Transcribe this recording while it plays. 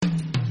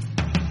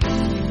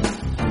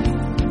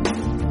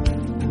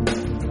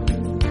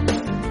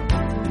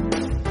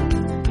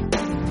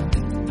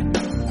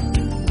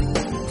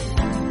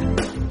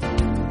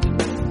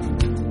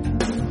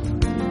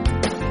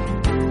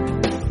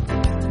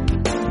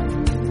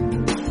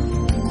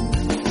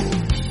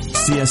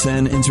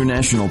CSN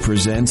International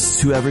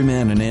presents To Every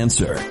Man an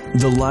Answer,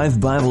 the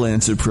live Bible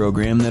answer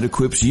program that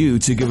equips you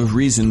to give a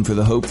reason for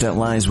the hope that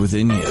lies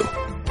within you.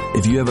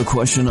 If you have a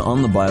question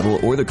on the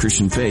Bible or the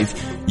Christian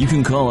faith, you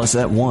can call us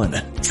at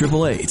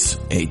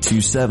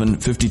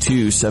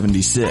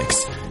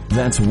 1-888-827-5276.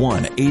 That's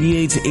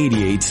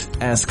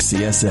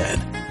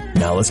 1-8888-ASK-CSN.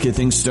 Now let's get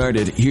things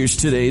started. Here's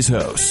today's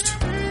host.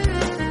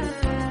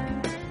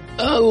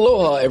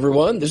 Aloha,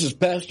 everyone. This is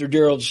Pastor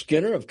Darrell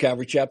Skinner of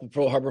Calvary Chapel,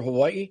 Pearl Harbor,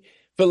 Hawaii,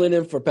 filling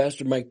in for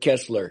Pastor Mike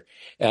Kessler.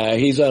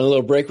 He's on a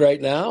little break right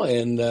now,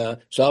 and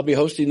so I'll be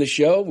hosting the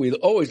show. We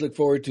always look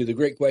forward to the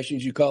great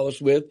questions you call us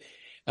with.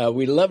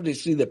 We love to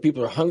see that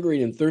people are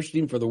hungry and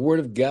thirsting for the Word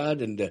of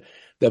God, and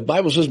the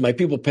Bible says, my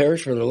people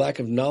perish for their lack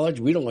of knowledge.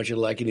 We don't want you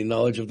to lack any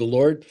knowledge of the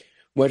Lord.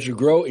 We want you to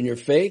grow in your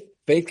faith.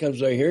 Faith comes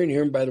by hearing,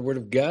 hearing by the Word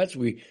of God. So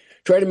we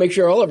try to make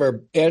sure all of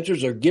our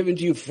answers are given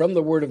to you from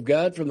the Word of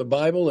God, from the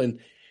Bible, and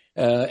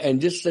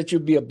just that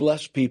you'll be a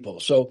blessed people.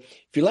 So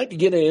if you'd like to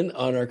get in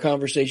on our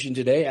conversation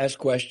today, ask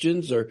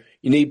questions, or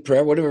you need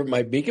prayer, whatever it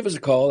might be, give us a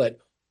call at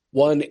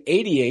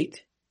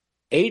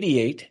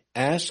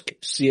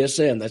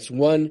 1-8888-ASK-CSN. That's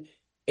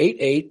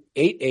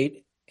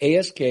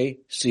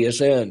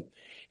 1-8888-ASK-CSN.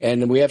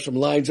 And we have some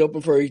lines open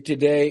for you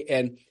today.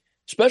 And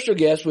special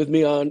guest with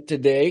me on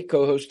today,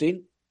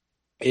 co-hosting,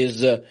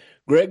 is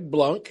Greg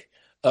Blanc,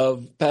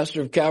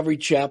 pastor of Calvary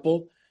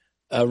Chapel,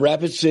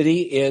 Rapid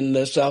City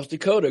in South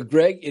Dakota.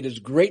 Greg, it is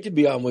great to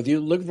be on with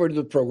you. Looking forward to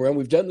the program.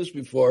 We've done this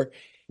before,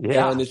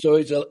 and it's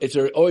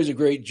always a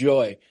great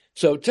joy.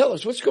 So tell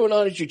us what's going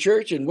on at your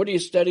church, and what are you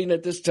studying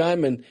at this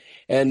time, and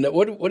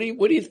what are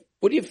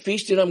you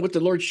feasting on? What the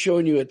Lord's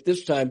showing you at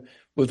this time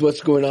with what's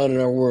going on in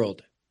our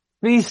world?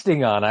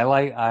 Feasting on. I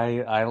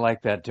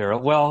like that,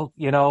 Darrell. Well,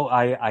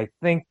 I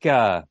think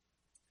that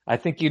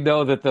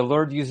the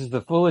Lord uses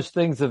the foolish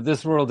things of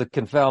this world to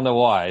confound the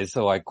wise.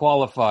 So I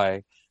qualify.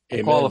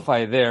 Amen.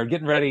 Qualify there.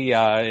 Getting ready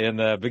in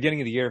the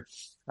beginning of the year,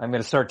 I'm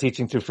going to start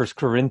teaching through 1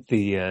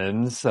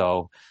 Corinthians.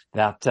 So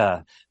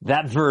that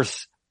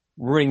verse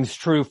rings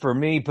true for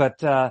me. But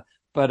the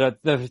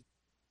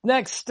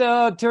next 2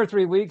 or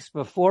 3 weeks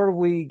before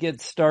we get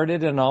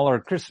started and all our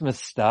Christmas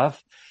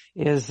stuff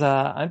is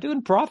I'm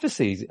doing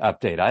prophecy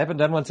update. I haven't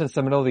done one since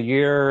the middle of the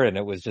year, and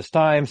it was just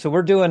time. So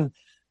we're doing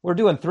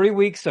 3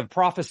 weeks of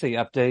prophecy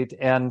update,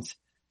 and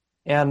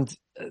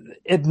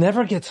it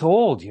never gets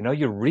old.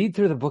 You read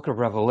through the book of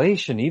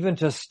Revelation, even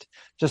just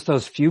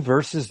those few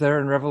verses there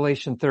in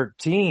Revelation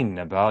 13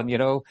 about,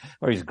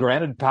 where he's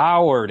granted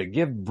power to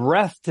give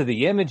breath to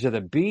the image of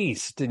the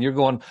beast. And you're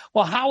going,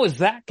 well, how is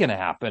that going to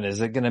happen?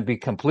 Is it going to be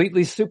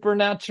completely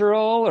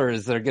supernatural, or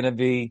is there going to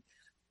be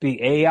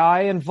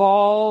AI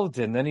involved?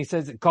 And then he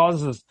says it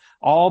causes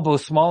all,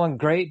 both small and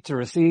great, to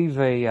receive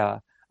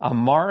a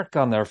mark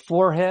on their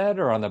forehead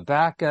or on the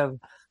back of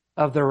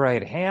their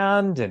right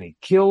hand, and he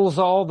kills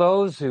all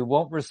those who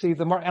won't receive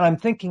the mark. And I'm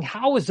thinking,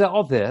 how is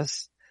all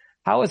this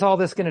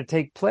going to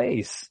take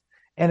place?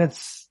 And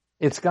it's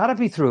got to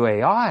be through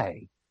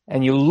AI.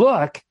 And you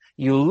look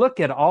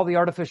at all the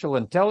artificial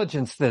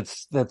intelligence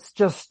that's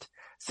just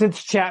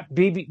since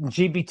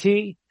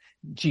GPT,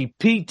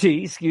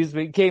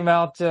 came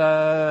out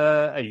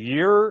a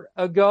year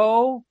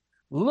ago.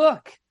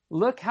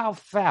 Look how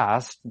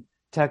fast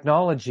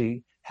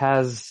technology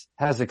has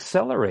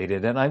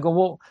accelerated. And I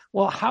go,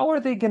 well, how are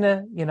they going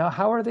to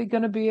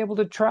be able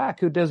to track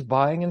who does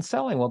buying and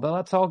selling? Well,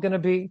 that's all going to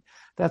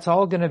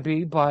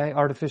be by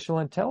artificial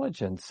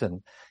intelligence.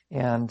 And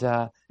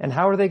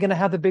how are they going to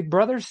have the Big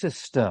Brother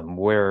system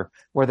where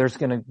there's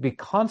going to be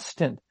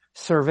constant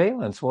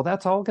surveillance? Well,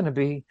 that's all going to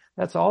be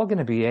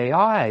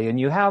AI. And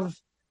you have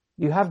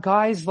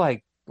guys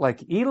like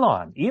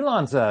Elon.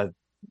 Elon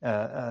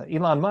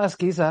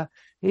Musk. He's a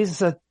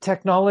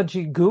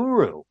technology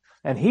guru.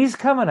 And he's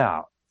coming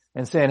out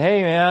and saying,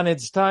 hey, man,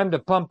 it's time to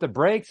pump the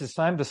brakes. It's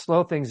time to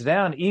slow things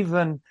down.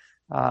 Even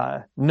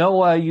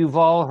Noah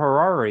Yuval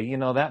Harari,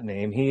 that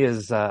name,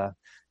 he's a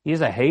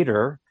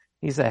hater.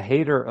 He's a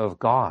hater of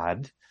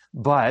God.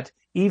 But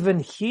even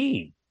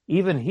he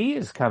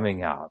is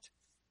coming out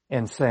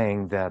and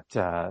saying that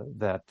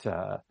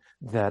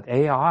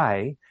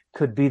AI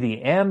could be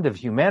the end of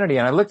humanity.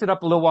 And I looked it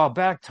up a little while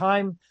back.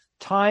 Time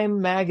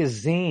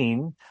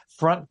magazine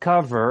front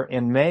cover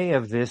in May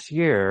of this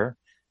year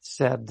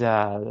said,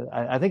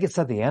 I think it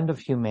said the end of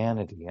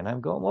humanity. And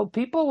I'm going, well,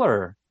 people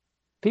are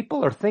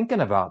thinking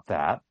about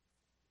that.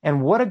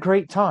 And what a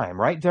great time,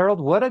 right, Darrell?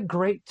 What a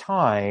great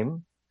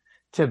time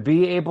to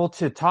be able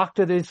to talk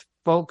to these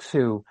folks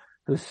who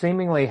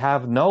seemingly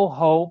have no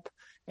hope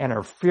and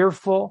are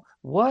fearful.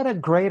 What a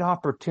great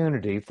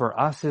opportunity for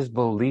us as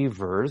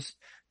believers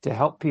to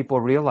help people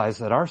realize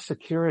that our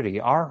security,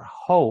 our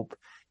hope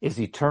is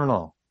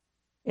eternal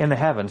in the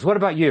heavens. What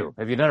about you?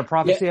 Have you done a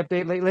prophecy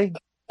update lately?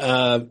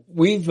 It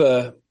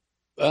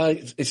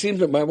seems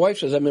that my wife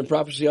says I'm in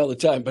prophecy all the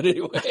time, but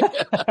anyway.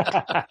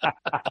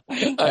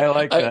 I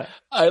like that.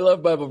 I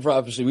love Bible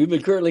prophecy. We've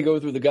been currently going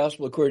through the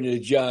gospel according to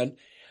John.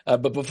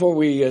 But before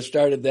we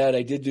started that,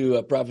 I did do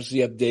a prophecy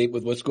update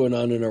with what's going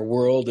on in our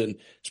world, and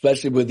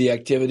especially with the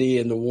activity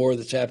and the war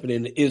that's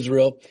happening in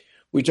Israel.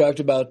 we talked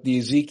about the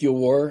Ezekiel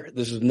war.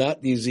 This is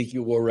not the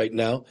Ezekiel war right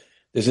now.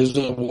 This is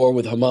a war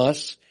with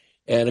Hamas.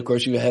 And, of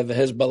course, you have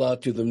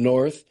Hezbollah to the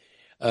north.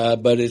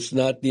 But it's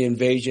not the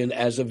invasion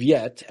as of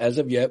yet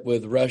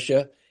with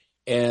Russia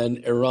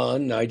and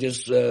Iran. I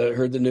just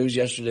heard the news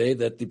yesterday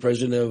that the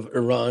president of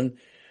Iran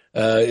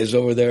is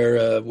over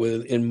there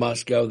in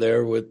Moscow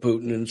there with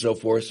Putin and so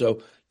forth.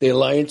 So the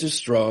alliance is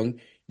strong.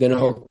 Then,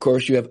 of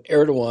course, you have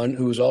Erdogan,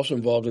 who is also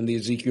involved in the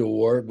Ezekiel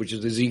war, which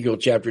is Ezekiel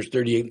chapters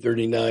 38 and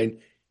 39,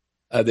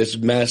 this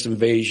mass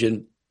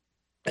invasion,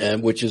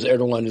 which is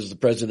Erdogan is the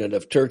president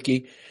of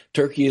Turkey.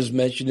 Turkey is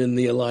mentioned in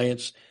the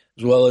alliance,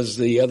 as well as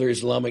the other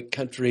Islamic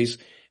countries,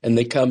 and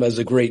they come as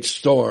a great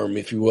storm,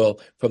 if you will,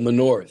 from the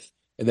north.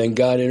 And then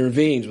God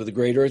intervenes with a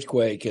great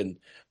earthquake and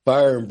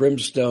fire and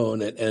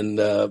brimstone and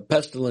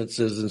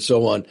pestilences and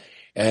so on,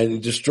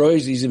 and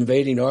destroys these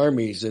invading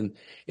armies. And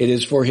it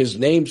is for his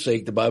name's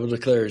sake, the Bible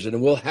declares, and it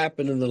will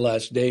happen in the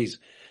last days.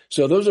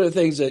 So those are the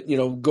things that,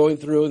 going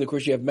through. And of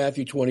course, you have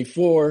Matthew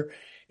 24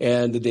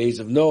 and the days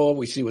of Noah.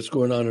 We see what's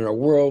going on in our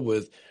world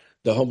with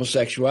the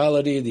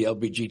homosexuality, the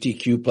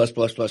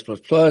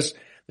LGBTQ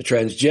the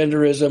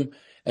transgenderism,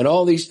 and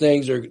all these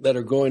things that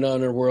are going on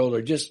in our world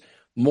are just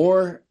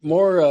more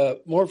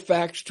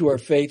facts to our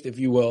faith, if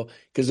you will,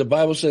 because the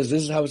Bible says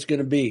this is how it's going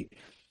to be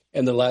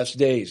in the last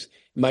days.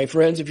 My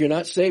friends, if you're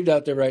not saved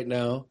out there right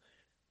now,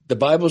 the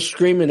Bible's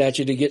screaming at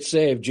you to get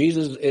saved.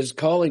 Jesus is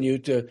calling you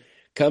to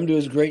come to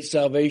his great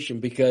salvation,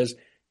 because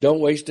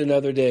don't waste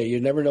another day. You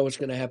never know what's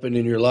going to happen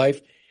in your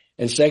life.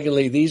 And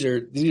secondly, these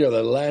are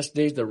the last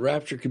days. The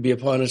rapture could be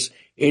upon us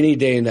any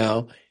day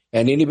now.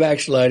 And any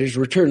backsliders,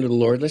 return to the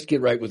Lord. Let's get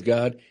right with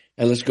God,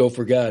 and let's go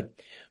for God.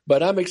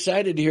 But I'm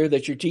excited to hear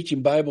that you're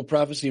teaching Bible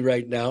prophecy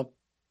right now.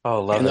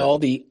 Oh, love and it. All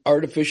the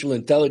artificial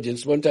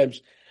intelligence. Sometimes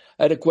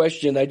I had a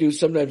question.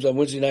 Sometimes on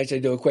Wednesday nights, I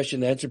do a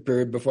question and answer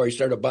period before I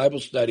start a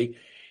Bible study.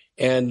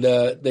 And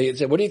they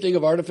said, what do you think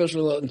of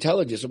artificial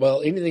intelligence?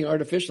 Well, anything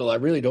artificial, I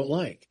really don't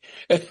like.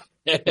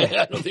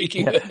 I don't think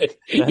you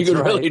could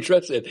really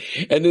trust it.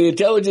 And the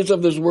intelligence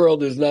of this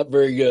world is not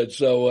very good.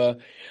 So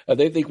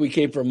they think we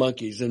came from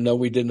monkeys, and no,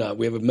 we did not.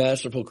 We have a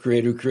masterful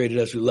creator who created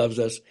us, who loves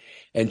us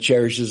and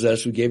cherishes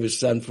us, who gave his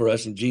son for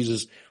us, and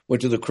Jesus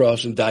went to the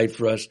cross and died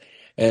for us.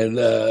 And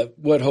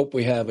what hope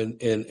we have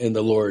in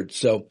the Lord.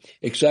 So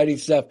exciting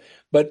stuff.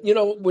 But,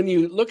 when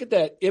you look at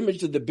that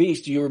image of the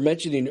beast you were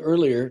mentioning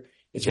earlier,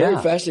 it's very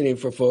fascinating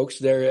for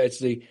folks. It's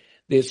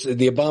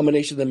the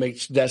abomination that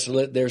makes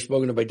desolate. They're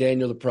spoken of by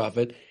Daniel the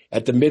prophet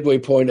at the midway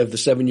point of the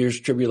 7 years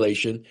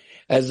tribulation.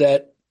 As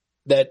that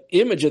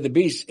image of the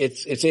beast,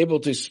 it's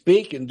able to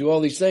speak and do all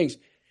these things.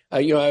 I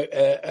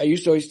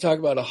used to always talk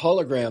about a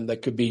hologram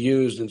that could be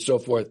used and so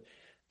forth,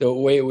 the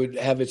way it would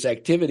have its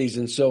activities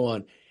and so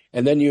on.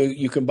 And then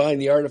you combine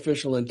the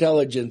artificial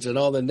intelligence and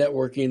all the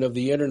networking of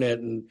the internet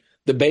and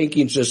the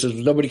banking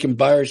systems. Nobody can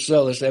buy or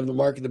sell us. They have the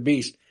mark of the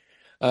beast.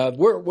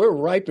 We're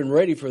ripe and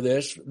ready for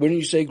this. Wouldn't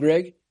you say,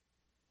 Greg?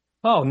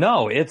 Oh,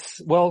 no,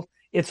 it's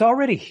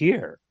already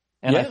here.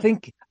 And I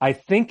think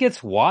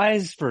it's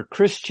wise for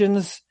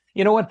Christians.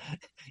 You know what?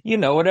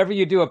 Whenever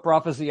you do a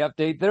prophecy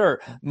update,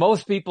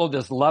 most people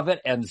just love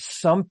it, and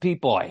some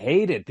people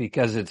hate it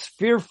because it's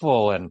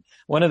fearful. And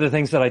one of the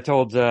things that I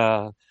told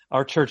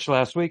our church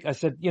last week, I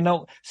said,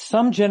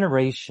 some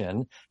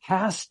generation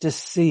has to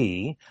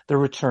see the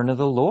return of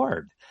the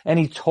Lord. And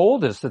he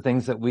told us the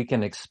things that we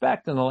can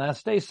expect in the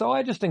last days. So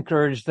I just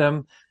encouraged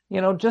them,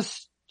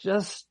 just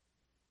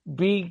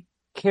be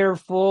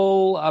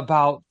careful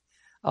about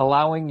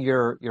allowing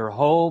your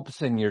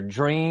hopes and your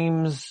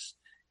dreams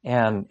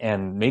and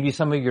maybe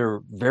some of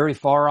your very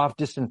far off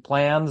distant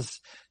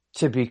plans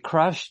to be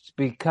crushed,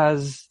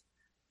 because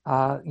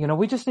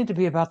we just need to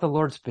be about the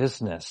Lord's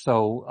business.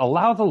 So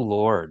allow the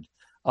Lord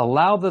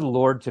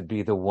to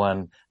be the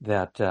one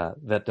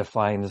that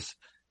defines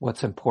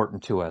what's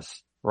important to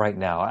us right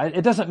now.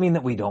 It doesn't mean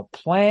that we don't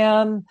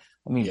plan.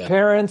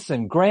 Parents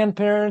and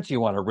grandparents, you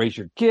want to raise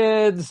your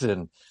kids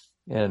and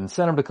send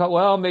them to college.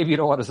 Well, maybe you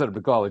don't want to send them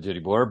to college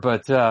anymore,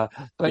 but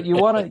you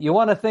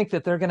want to think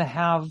that they're going to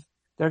have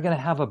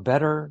a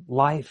better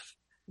life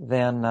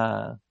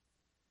than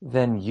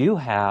you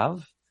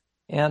have.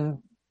 And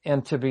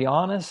to be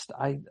honest,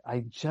 I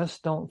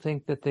just don't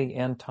think that the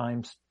end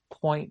times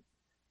point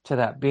to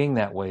that being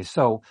that way.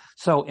 So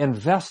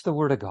invest the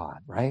Word of God,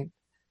 right?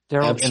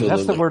 Daryl,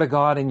 invest the Word of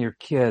God in your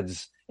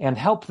kids and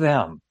help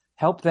them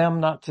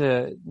not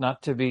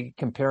to be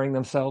comparing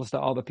themselves to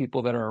all the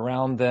people that are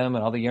around them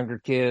and all the younger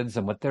kids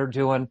and what they're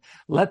doing.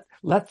 Let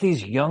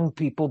these young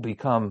people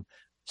become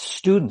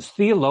students,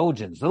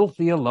 little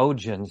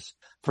theologians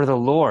for the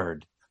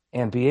Lord,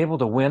 and be able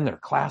to win their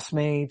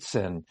classmates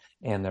and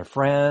their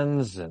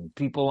friends and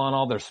people on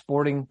all their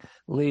sporting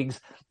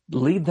leagues.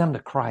 Lead them to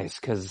Christ,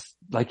 because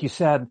like you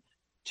said,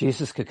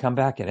 Jesus could come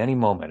back at any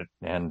moment.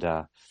 And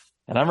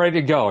I'm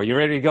ready to go. Are you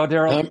ready to go,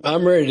 Daryl?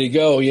 I'm ready to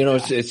go.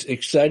 It's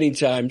exciting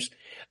times.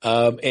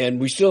 And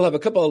we still have a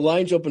couple of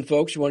lines open,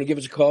 folks. You want to give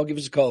us a call? Give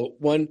us a call.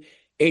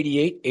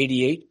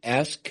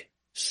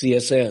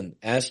 1-8888-ASK-CSN.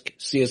 Ask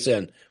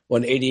CSN.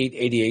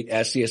 1-888-88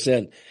 Ask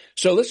CSN.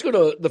 So let's go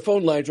to the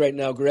phone lines right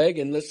now, Greg,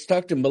 and let's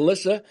talk to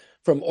Melissa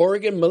from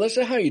Oregon.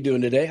 Melissa, how are you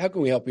doing today? How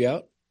can we help you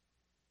out?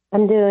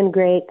 I'm doing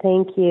great,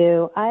 thank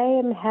you. I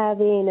am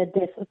having a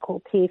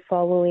difficulty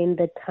following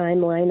the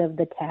timeline of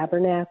the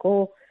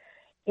tabernacle.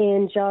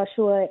 In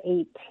Joshua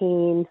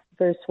 18,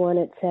 verse 1,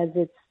 it says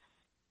it's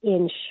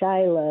in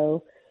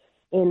Shiloh.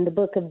 In the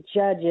book of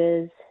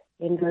Judges,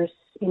 in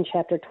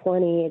chapter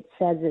 20, it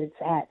says it's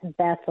at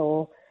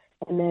Bethel.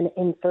 And then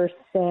in 1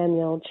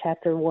 Samuel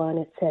chapter 1,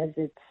 it says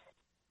it's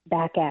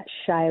back at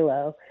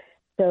Shiloh.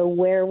 So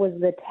where was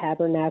the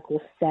tabernacle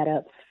set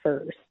up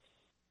first?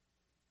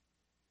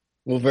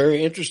 Well,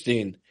 very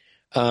interesting.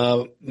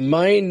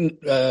 My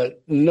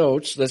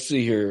notes, let's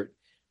see here,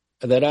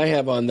 that I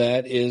have on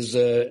that is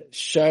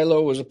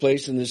Shiloh was a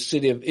place in the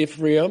city of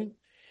Ephraim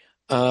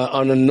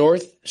on the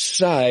north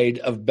side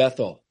of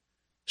Bethel.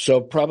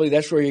 So probably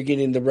that's where you're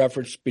getting the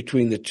reference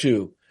between the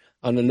two.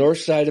 On the north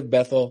side of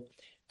Bethel,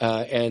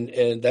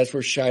 and that's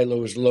where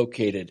Shiloh is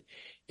located.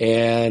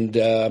 And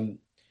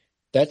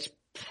that's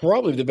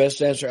probably the best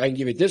answer I can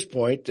give at this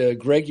point.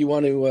 Greg, you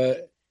want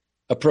to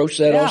approach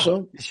that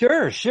also?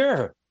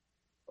 Sure.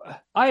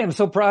 I am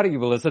so proud of you,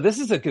 Melissa. This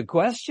is a good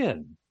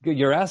question.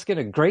 You're asking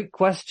a great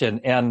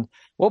question. And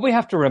what we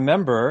have to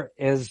remember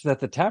is that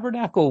the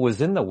tabernacle was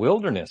in the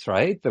wilderness,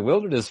 right? The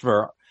wilderness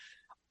for,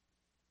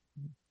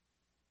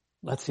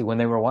 let's see, when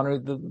they were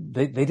wandering,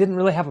 they didn't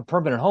really have a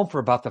permanent home for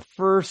about the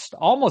first,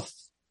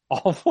 almost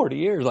all 40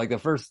 years, like the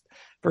first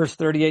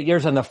 38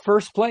 years. And the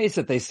first place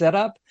that they set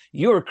up,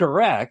 you are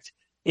correct.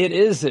 It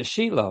is at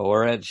Shiloh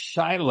or at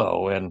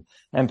Shiloh. And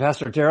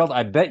Pastor Gerald,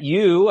 I bet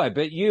you,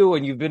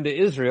 when you've been to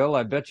Israel,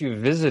 I bet you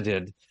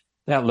visited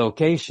that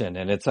location.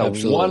 And it's a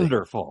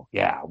wonderful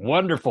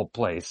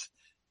place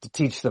to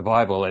teach the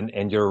Bible.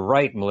 And you're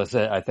right,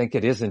 Melissa. I think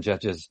it is in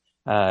Judges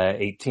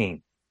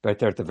 18, right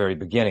there at the very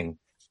beginning.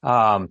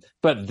 But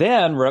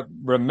then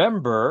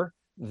remember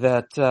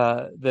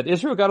that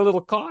Israel got a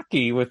little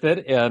cocky with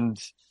it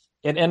and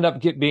ended up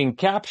being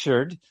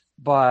captured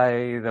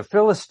by the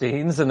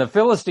Philistines, and the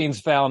Philistines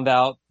found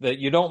out that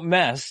you don't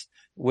mess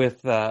with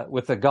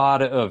the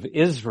God of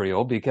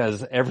Israel,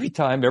 because every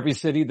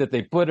city that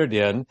they put it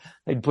in,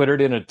 they'd put it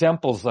in a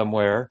temple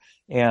somewhere,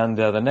 and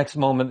the next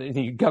moment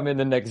you come in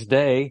the next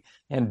day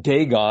and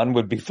Dagon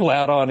would be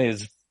flat on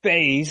his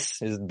face.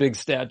 His big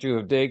statue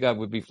of Dagon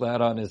would be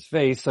flat on his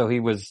face. So he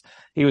was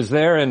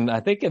there, and I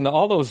think in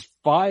all those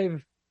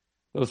five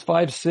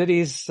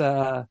cities,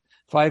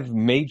 five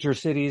major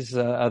cities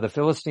of the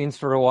Philistines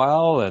for a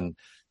while, and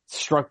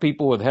struck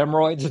people with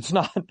hemorrhoids. It's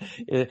not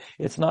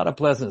a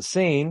pleasant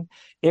scene.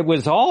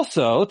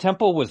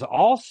 Temple was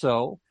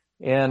also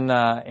in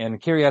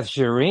Kiriath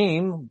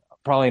Jearim,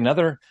 probably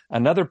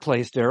another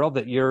place, Daryl,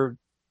 that you're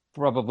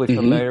probably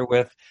familiar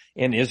with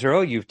in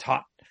Israel. You've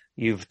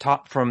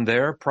taught from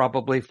there,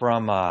 probably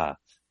from that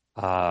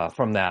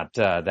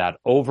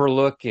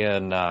overlook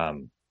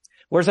in,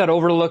 where's that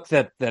overlook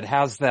that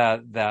has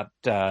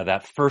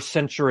that first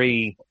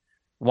century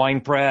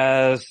wine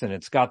press, and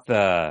it's got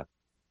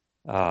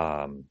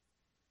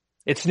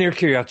it's near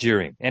Kiriath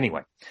Jearim.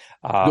 Anyway.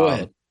 Go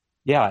ahead.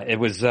 Yeah, it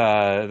was,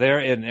 there,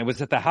 and it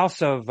was at the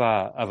house of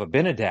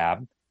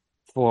Abinadab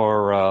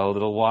for a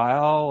little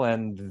while,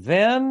 and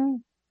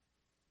then,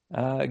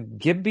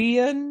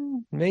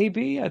 Gibeon,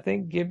 maybe, I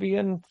think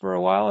Gibeon for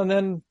a while, and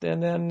then,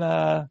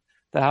 the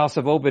house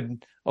of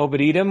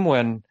Obed-Edom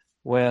when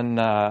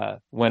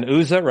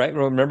Uzzah, right?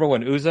 Remember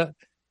when Uzzah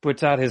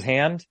puts out his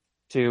hand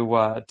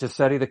to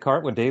steady the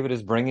cart when David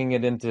is bringing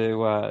it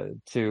into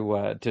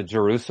to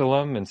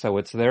Jerusalem, and so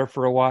it's there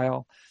for a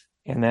while,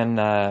 and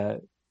then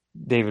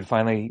David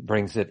finally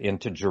brings it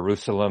into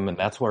Jerusalem, and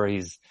that's where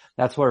he's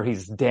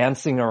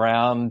dancing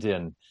around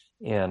in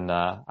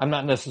I'm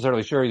not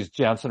necessarily sure he's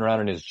dancing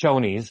around in his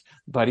chonies,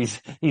 but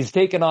he's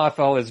taken off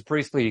all his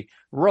priestly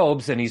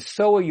robes, and he's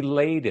so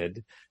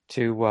elated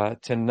to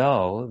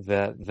know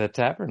that the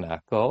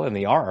tabernacle and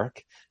the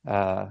ark, the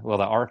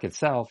ark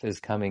itself is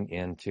coming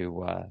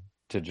into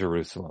to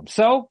Jerusalem.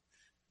 So,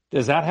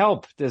 does that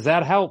help? Does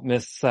that help,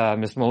 Miss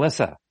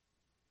Melissa?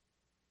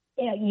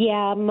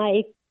 Yeah,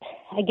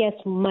 I guess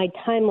my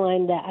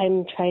timeline that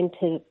I'm trying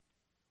to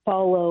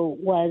follow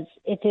was,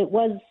 if it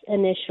was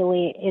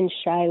initially in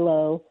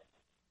Shiloh,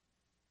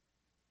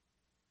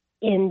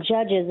 in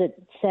Judges it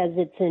says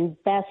it's in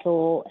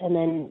Bethel, and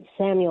then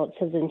Samuel it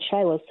says in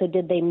Shiloh. So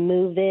did they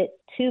move it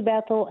to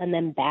Bethel and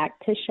then back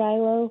to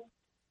Shiloh?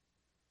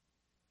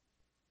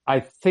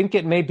 I think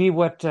it may be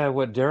what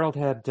Gerald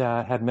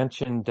had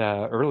mentioned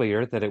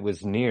earlier, that it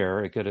was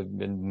near. It could have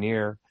been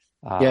near.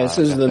 Yeah, it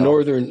says the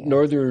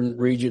northern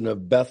region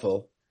of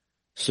Bethel.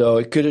 So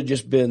it could have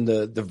just been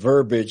the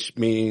verbiage,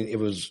 meaning it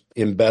was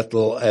in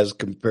Bethel as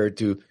compared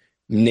to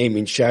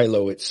naming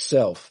Shiloh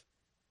itself.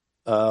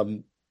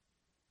 I'm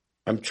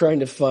trying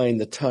to find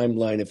the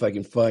timeline, if I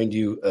can find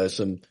you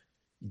some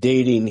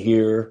dating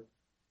here.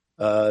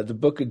 The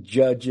book of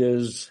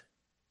Judges,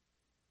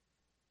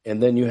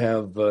 and then you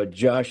have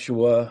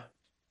Joshua,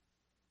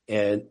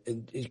 And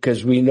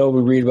because we know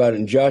we read about it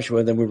in Joshua,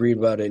 and then we read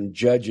about it in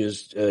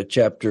Judges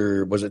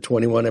chapter, was it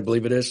 21, I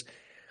believe it is.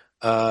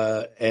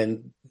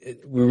 And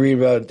we read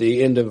about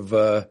the end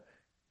of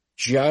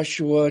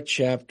Joshua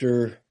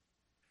chapter.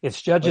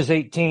 It's Judges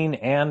 18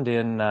 and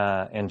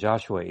in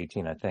Joshua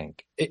 18, I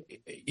think.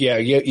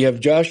 You have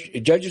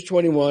Judges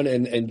 21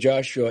 and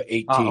Joshua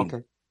 18. Oh,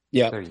 okay.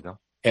 Yeah. There you go.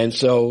 And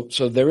so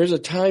there is a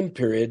time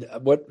period.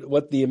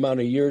 What the amount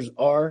of years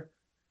are,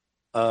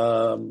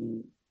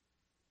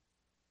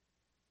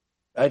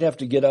 I'd have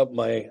to get out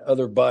my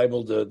other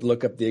Bible to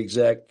look up the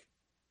exact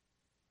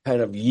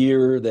kind of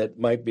year that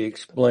might be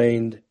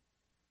explained.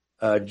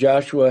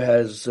 Joshua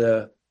has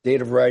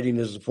date of writing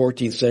is the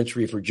 14th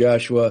century for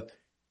Joshua,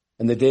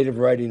 and the date of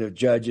writing of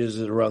Judges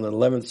is around the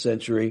 11th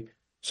century.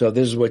 So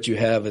this is what you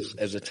have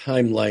as a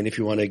timeline if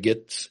you want to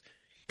get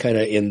kind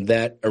of in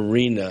that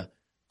arena.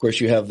 Of course,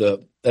 you have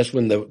that's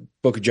when the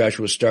book of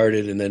Joshua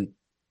started, and then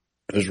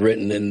it was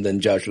written, and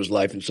then Joshua's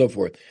life and so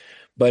forth.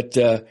 But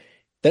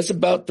that's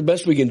about the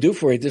best we can do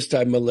for you this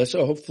time,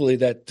 Melissa. Hopefully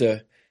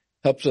that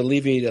helps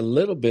alleviate a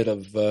little bit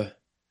of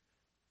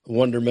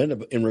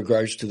wonderment in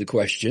regards to the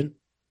question.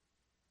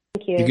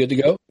 Thank you. You good to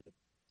go?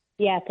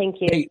 Yeah,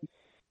 thank you. Hey,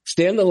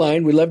 stay on the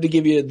line. We'd love to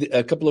give you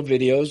a couple of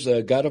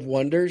videos, God of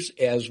Wonders,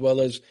 as well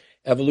as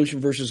Evolution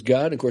versus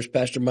God. Of course,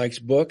 Pastor Mike's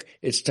book,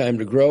 It's Time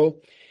to Grow.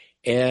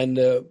 And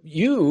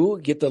you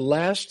get the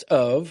last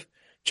of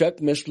Chuck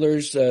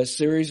Missler's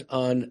series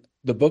on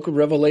the book of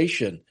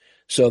Revelation.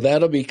 So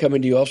that'll be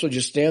coming to you. Also,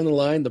 just stay on the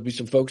line. There'll be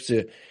some folks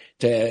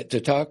to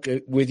talk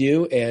with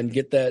you and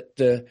get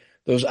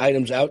those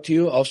items out to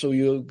you. Also,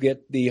 you'll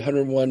get the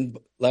 101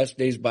 Last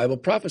Days Bible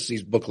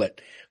Prophecies booklet,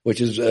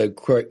 which is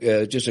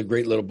just a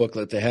great little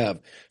booklet to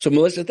have. So,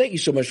 Melissa, thank you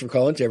so much for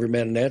calling to Every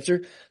Man an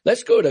Answer.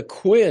 Let's go to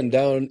Quinn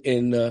down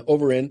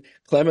over in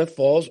Klamath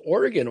Falls,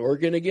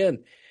 Oregon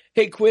again.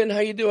 Hey, Quinn, how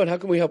you doing? How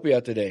can we help you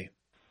out today?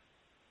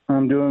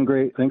 I'm doing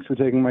great. Thanks for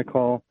taking my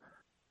call.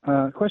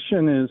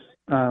 Question is,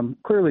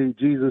 clearly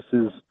Jesus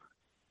is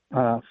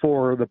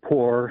for the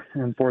poor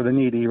and for the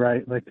needy,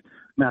 right? Like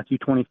Matthew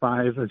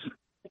 25, as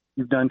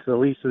you've done to the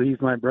least of these,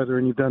 my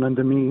brethren, you've done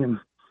unto me. And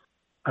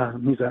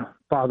he's a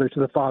father to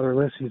the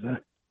fatherless. He's a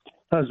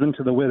husband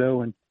to the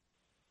widow. And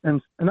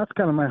that's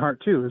kind of my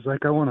heart too, is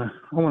like, I want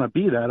to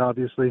be that,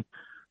 obviously.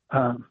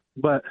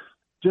 But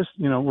just,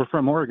 we're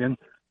from Oregon,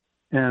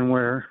 and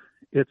where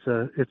it's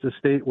a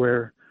state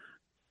where,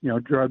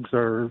 drugs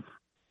are,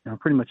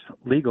 pretty much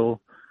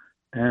legal,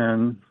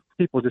 and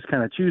people just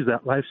kind of choose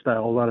that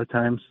lifestyle a lot of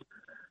times.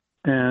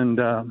 And,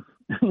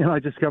 I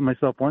just got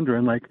myself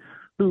wondering, like,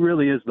 who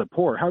really is the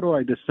poor? How do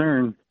I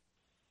discern,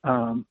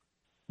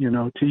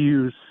 to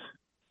use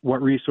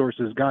what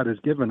resources God has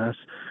given us?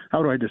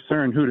 How do I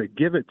discern who to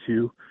give it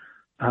to?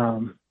 I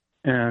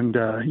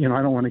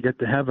don't want to get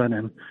to heaven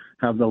and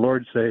have the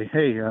Lord say,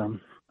 hey, I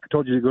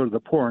told you to go to the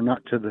poor,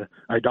 not to the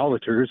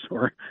idolaters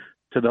or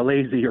to the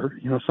lazy, or,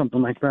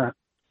 something like that.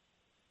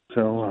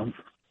 So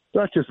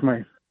that's just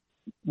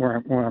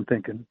where I'm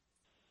thinking.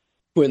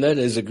 Well, that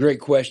is a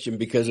great question,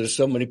 because there's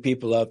so many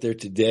people out there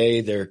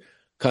today. They're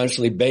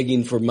constantly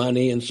begging for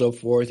money and so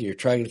forth. You're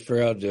trying to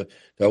figure out, do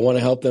I want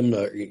to help them?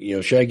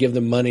 Should I give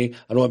them money?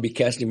 I don't want to be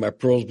casting my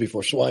pearls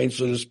before swine,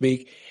 so to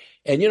speak.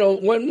 And,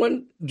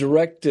 one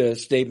direct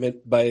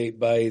statement by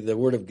the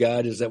Word of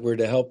God is that we're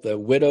to help the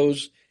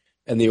widows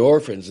and the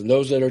orphans, and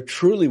those that are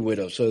truly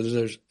widows. So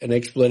there's an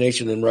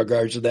explanation in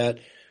regards to that,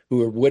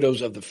 who are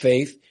widows of the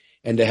faith,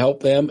 and to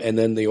help them. And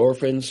then the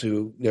orphans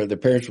who, their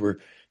parents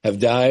have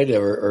died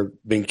or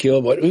been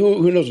killed.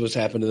 Who knows what's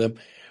happened to them?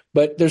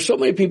 But there's so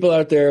many people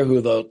out there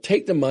who they'll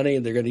take the money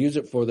and they're going to use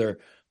it for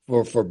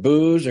for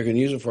booze. They're going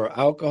to use it for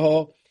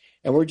alcohol,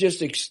 and we're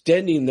just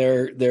extending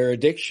their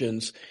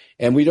addictions.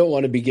 And we don't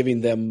want to be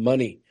giving them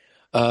money.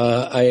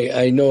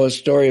 I know a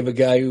story of a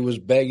guy who was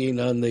begging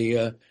on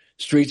the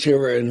streets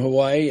here in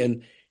Hawaii,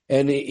 and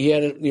he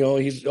had, he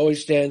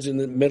always stands in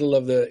the middle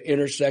of the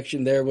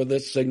intersection there with the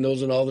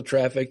signals and all the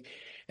traffic,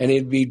 and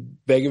he'd be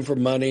begging for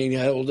money, and he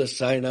had to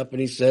sign up, and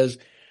he says,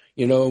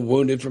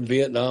 wounded from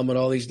Vietnam and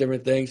all these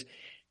different things.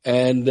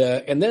 And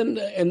then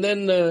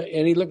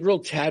he looked real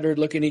tattered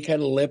looking. He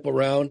kind of limp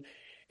around.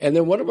 And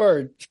then one of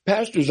our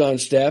pastors on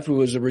staff, who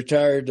was a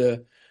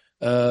retired,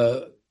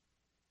 what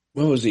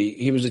was he?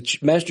 He was a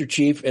master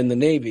chief in the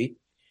Navy.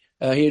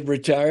 He had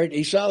retired.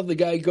 He saw the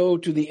guy go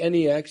to the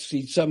NEX.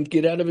 He saw him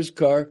get out of his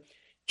car,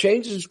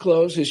 change his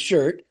clothes, his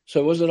shirt, so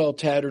it wasn't all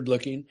tattered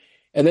looking.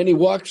 And then he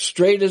walked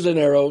straight as an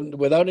arrow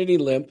without any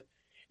limp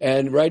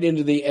and right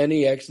into the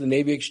NEX, the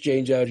Navy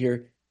Exchange out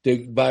here,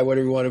 to buy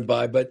whatever you want to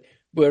buy. But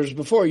whereas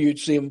before you'd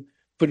see him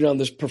putting on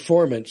this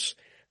performance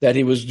that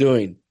he was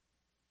doing.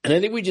 And I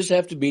think we just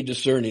have to be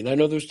discerning. I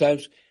know there's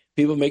times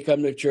people may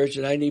come to church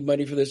and I need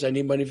money for this, I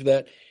need money for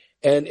that.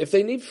 And if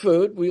they need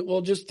food,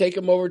 we'll just take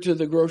them over to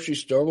the grocery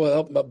store. We'll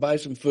help them buy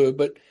some food.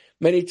 But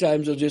many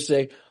times they'll just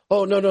say,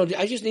 oh, no,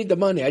 I just need the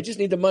money. I just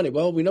need the money.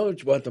 Well, we know what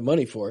you want the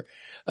money for.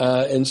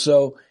 And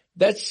so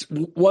that's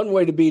one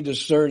way to be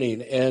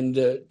discerning and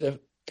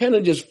kind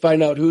of just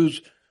find out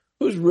who's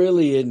who's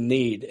really in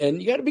need.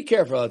 And you got to be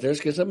careful out there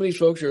because some of these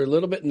folks are a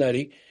little bit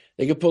nutty.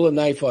 They can pull a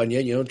knife on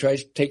you, try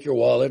to take your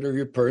wallet or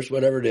your purse,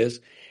 whatever it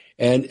is.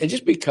 And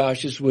just be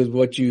cautious with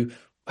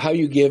how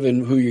you give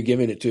and who you're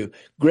giving it to.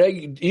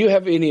 Greg, do you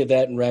have any of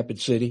that in Rapid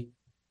City?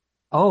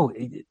 Oh,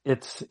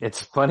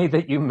 it's funny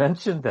that you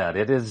mentioned that.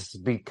 It is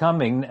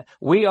becoming,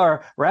 we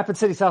are Rapid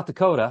City, South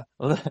Dakota.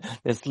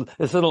 This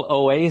little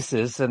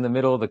oasis in the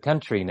middle of the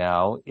country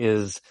now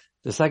is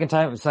the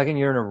second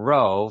year in a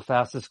row,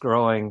 fastest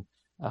growing,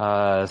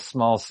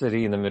 small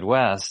city in the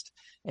Midwest.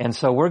 And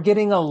so we're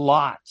getting a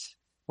lot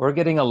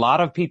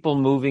of people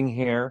moving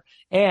here,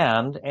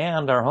 and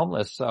our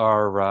homeless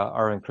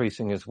are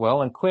increasing as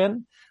well. And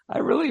Quinn, I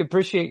really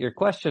appreciate your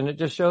question. It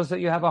just shows that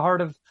you have a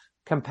heart of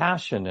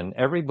compassion, and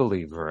every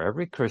believer,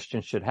 every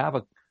Christian should have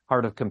a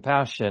heart of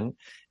compassion.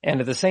 And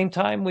at the same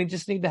time, we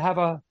just need to have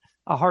a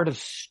heart of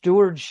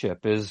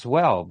stewardship as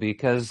well,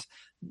 because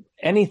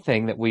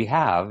anything that we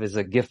have is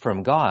a gift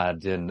from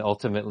God, and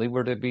ultimately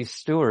we're to be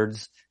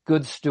stewards,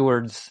 good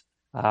stewards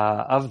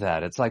of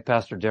that. It's like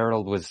Pastor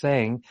Darrell was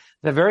saying,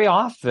 that very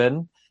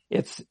often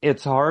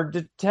it's hard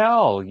to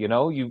tell.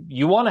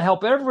 You want to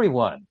help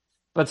everyone,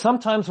 but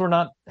sometimes we're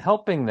not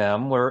helping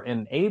them, we're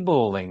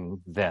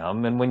enabling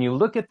them. And when you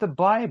look at the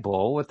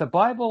Bible,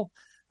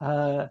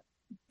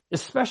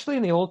 especially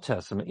in the Old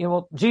Testament,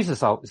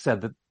 Jesus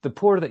said that the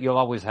poor that you'll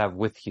always have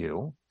with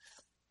you.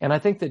 And I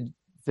think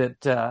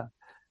that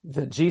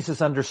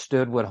Jesus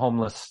understood what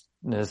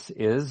homelessness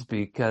is,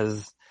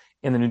 because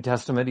in the New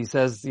Testament, he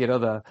says,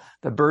 the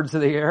birds of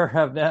the air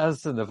have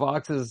nests and the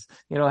foxes,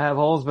 have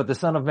holes, but the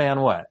Son of Man,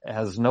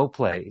 has no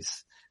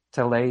place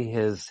to lay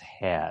his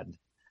head.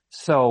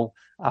 So,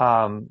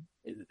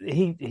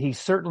 he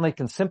certainly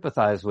can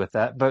sympathize with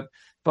that, but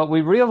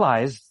we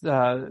realize,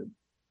 the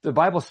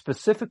Bible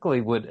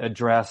specifically would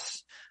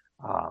address,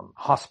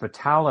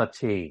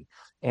 hospitality,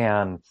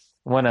 and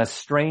when a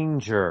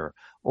stranger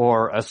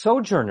or a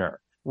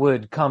sojourner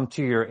would come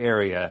to your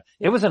area,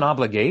 it was an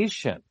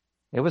obligation.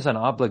 It was an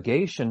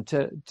obligation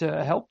to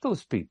help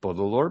those people.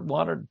 The Lord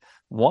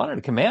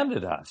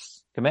commanded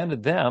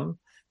them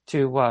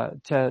to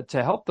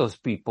help those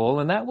people.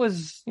 And that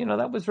was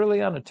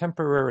really on a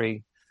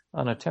temporary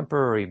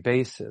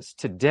basis.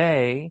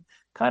 Today,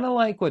 kind of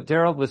like what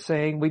Darrell was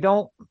saying, we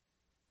don't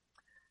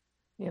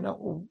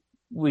want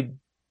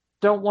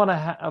to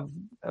have,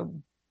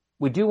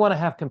 we do want to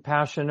have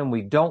compassion, and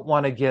we don't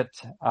want to get,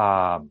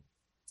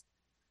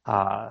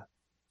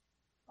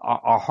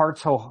 our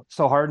hearts so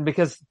hardened,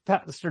 because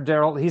Pastor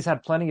Darrell, he's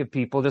had plenty of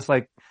people, just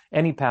like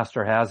any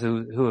pastor has,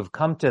 who have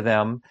come to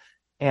them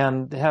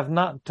and have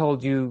not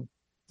told you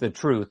the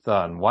truth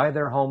on why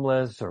they're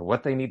homeless or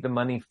what they need the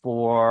money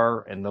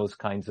for and those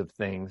kinds of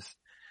things.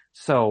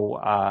 So,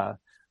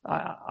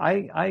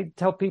 I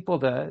tell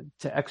people to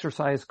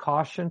exercise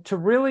caution, to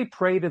really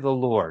pray to the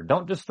Lord.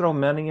 Don't just throw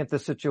money at the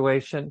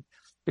situation,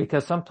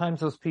 because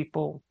sometimes those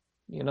people,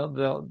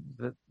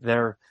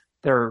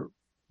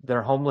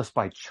 they're homeless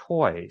by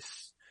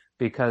choice,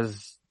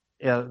 because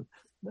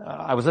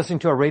I was listening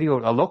to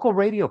a local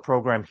radio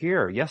program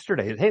here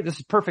yesterday. Hey, this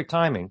is perfect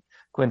timing,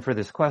 Quinn, for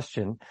this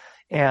question.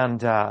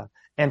 And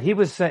he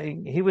was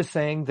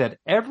saying that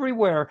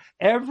everywhere,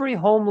 every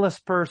homeless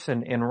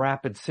person in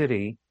Rapid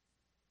City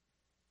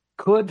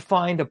could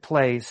find a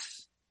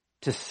place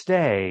to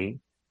stay.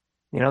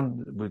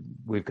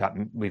 We've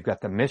got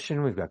the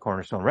mission, we've got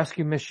Cornerstone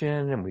Rescue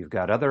Mission, and we've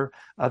got other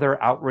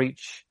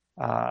outreach,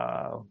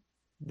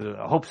 the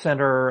Hope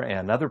Center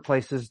and other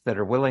places that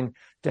are willing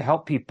to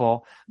help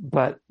people,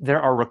 but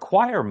there are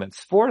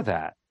requirements for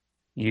that.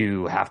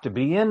 You have to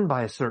be in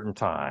by a certain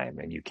time,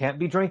 and you can't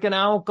be drinking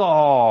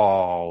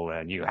alcohol,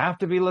 and you have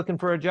to be looking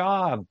for a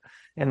job,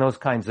 and those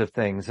kinds of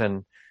things.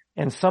 And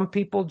some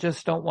people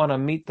just don't want to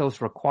meet those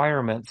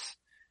requirements,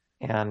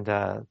 and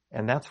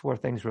that's where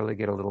things really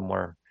get a little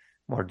more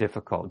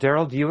difficult.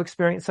 Darrell, do you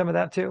experience some of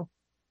that too?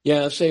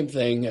 Yeah, same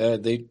thing.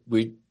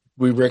 We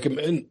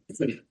recommend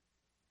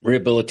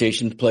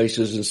rehabilitation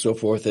places and so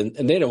forth, and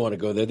they don't want to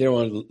go there. They don't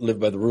want to live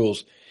by the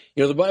rules.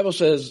 The Bible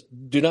says,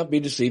 do not be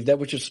deceived. That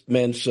which a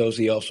man sows,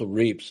 he also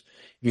reaps.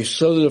 If you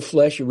sow to the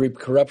flesh, you reap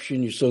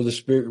corruption. You sow to the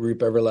spirit, you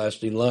reap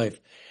everlasting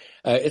life.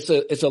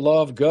 It's a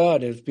law of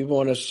God. If people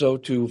want to sow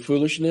to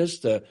foolishness,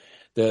 the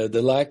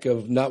lack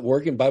of not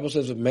working, the Bible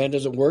says if man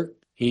doesn't work,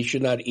 he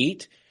should not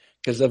eat,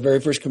 because the very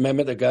first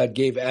commandment that God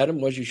gave Adam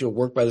was you shall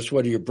work by the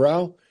sweat of your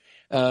brow.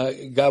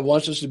 God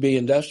wants us to be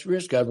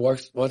industrious. God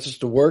wants us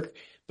to work.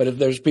 But if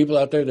there's people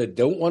out there that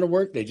don't want to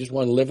work, they just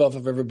want to live off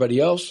of everybody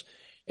else,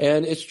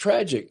 and it's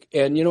tragic.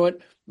 And you know what?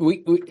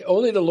 We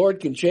only the Lord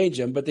can change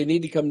them, but they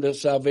need to come to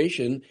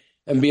salvation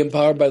and be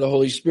empowered by the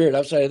Holy Spirit.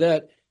 Outside of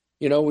that,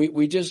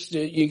 we just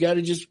you got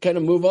to just kind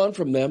of move on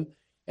from them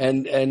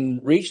and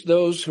reach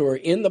those who are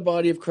in the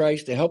body of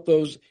Christ, to help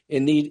those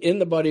in need in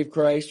the body of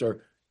Christ,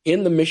 or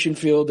in the mission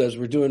field as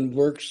we're doing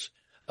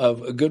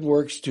good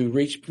works to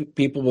reach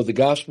people with the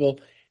gospel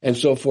and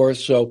so forth.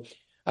 So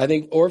I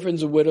think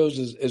orphans and widows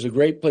is a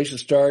great place to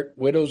start.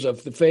 Widows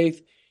of the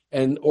faith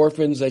and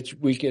orphans that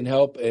we can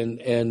help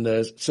and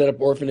set up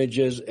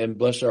orphanages and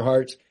bless their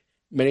hearts.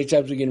 Many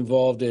times we get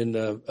involved in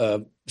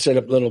set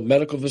up little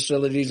medical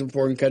facilities in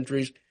foreign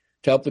countries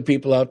to help the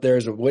people out there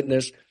as a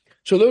witness.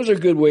 So those are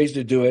good ways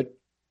to do it.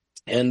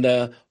 And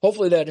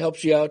hopefully that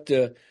helps you out,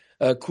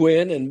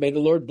 Quinn, and may the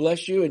Lord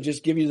bless you and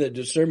just give you the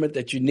discernment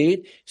that you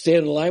need. Stay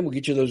on the line. We'll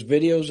get you those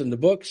videos and the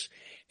books.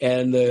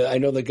 And I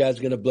know that God's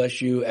going to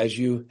bless you as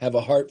you have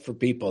a heart for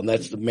people, and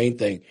that's the main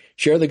thing.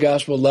 Share the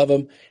gospel, love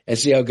them, and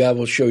see how God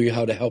will show you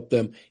how to help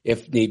them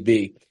if need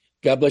be.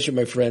 God bless you,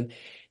 my friend.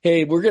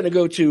 Hey, we're going to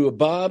go to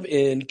Bob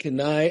in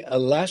Kenai,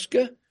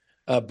 Alaska.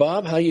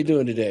 Bob, how you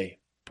doing today?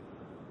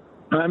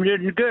 I'm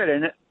doing good,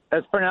 and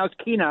it's pronounced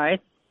Kenai.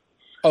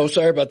 Oh,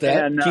 sorry about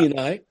that, and,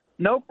 Kenai.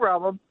 No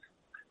problem.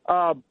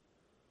 I've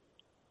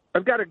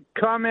got a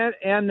comment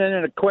and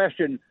then a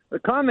question. The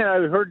comment I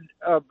heard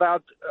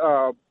about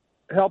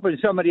helping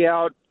somebody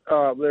out,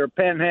 they're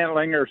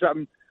panhandling or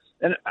something.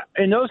 And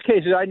in those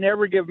cases, I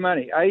never give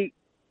money.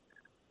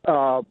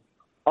 I'll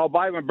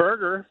buy them a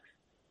burger.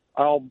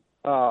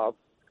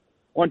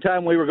 One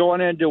time we were going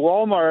into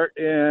Walmart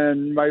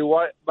and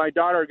my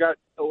daughter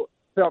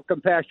felt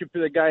compassion for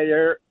the guy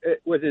there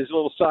with his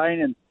little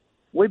sign, and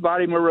we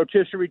bought him a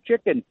rotisserie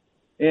chicken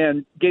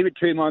and gave it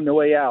to him on the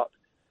way out.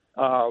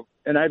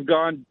 And I've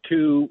gone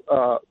to,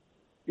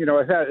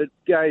 I've had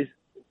guys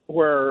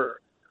where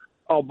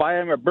I'll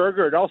buy him a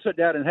burger and I'll sit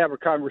down and have a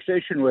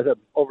conversation with him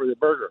over the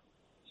burger.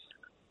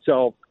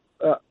 So,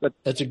 but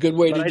that's a good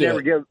way to do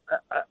it.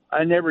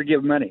 I never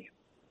give money,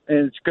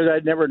 and it's because I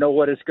never know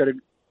what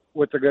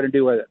they're going to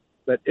do with it.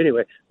 But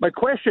anyway, my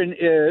question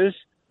is,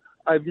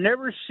 I've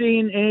never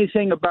seen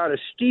anything about a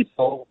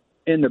steeple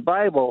in the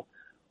Bible,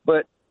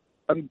 but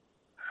I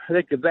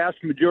think the vast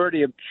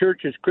majority of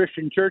churches,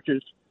 Christian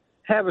churches,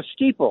 have a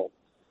steeple.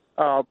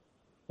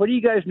 What do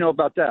you guys know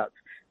about that?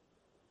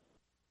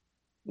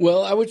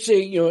 Well, I would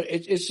say,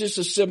 it's just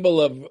a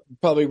symbol of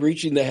probably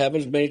reaching the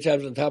heavens. Many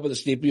times on top of the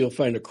steeple, you'll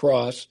find a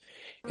cross,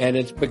 and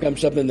it's become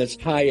something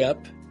that's high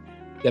up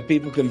that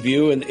people can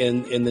view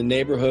in the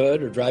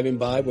neighborhood or driving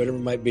by, whatever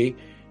it might be,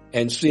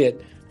 and see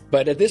it.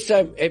 But at this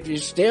time, if you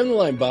stay on the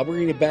line, Bob, we're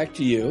going to get back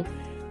to you.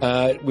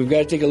 We've got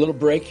to take a little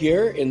break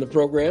here in the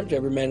program to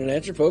Every Man an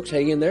Answer. Folks,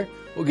 hang in there.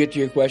 We'll get to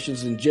your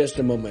questions in just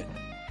a moment.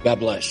 God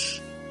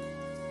bless.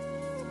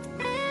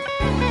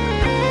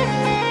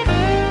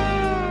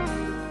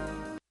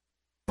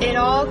 It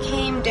all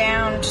came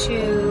down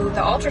to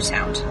the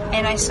ultrasound,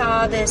 and I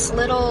saw this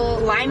little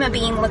lima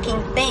bean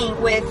looking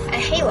thing with a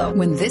halo.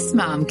 When this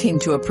mom came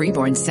to a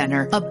preborn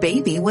center, a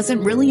baby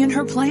wasn't really in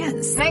her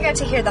plans. And I got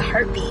to hear the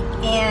heartbeat,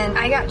 and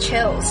I got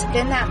chills.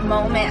 In that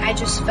moment, I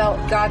just felt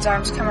God's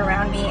arms come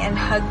around me and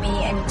hug me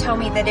and tell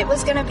me that it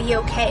was going to be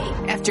okay.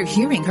 After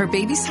hearing her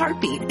baby's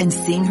heartbeat and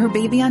seeing her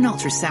baby on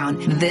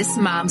ultrasound, this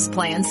mom's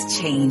plans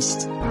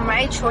changed.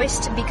 My choice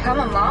to become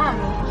a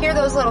mom, hear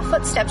those little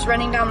footsteps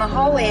running down the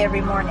hallway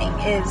every morning,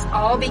 is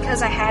all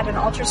because I had an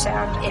ultrasound.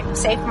 It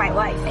saved my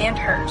life and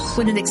hers.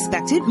 When an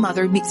expectant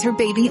mother meets her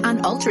baby on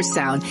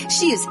ultrasound,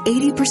 she is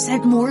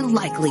 80% more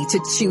likely to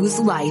choose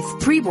life.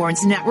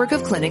 Preborn's network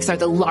of clinics are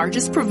the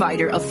largest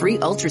provider of free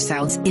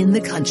ultrasounds in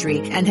the country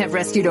and have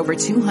rescued over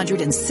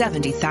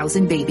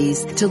 270,000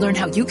 babies. To learn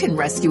how you can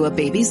rescue a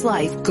baby's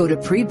life, go to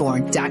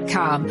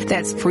preborn.com.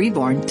 That's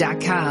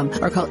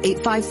preborn.com, or call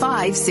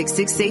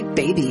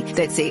 855-668-BABY.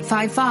 That's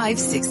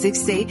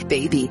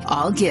 855-668-BABY.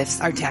 All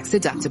gifts are tax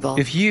deductible.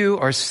 If you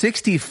are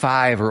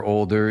 65 or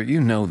older,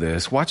 you know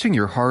this. Watching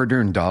your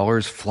hard-earned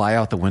dollars fly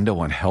out the window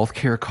on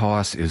healthcare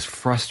costs is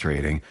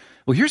frustrating.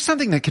 Well, here's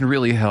something that can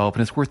really help,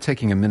 and it's worth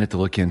taking a minute to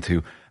look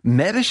into.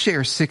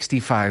 MediShare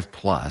 65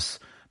 Plus.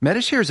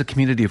 MediShare is a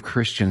community of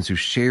Christians who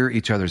share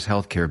each other's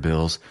healthcare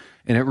bills,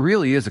 and it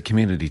really is a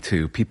community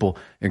too. People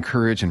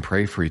encourage and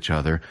pray for each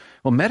other.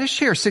 Well,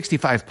 MediShare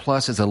 65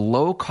 Plus is a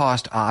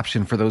low-cost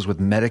option for those with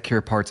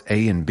Medicare Parts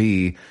A and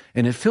B,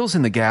 and it fills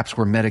in the gaps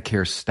where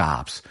Medicare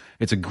stops.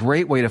 It's a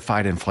great way to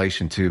fight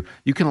inflation too.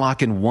 You can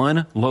lock in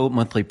one low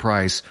monthly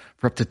price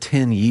for up to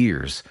 10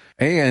 years.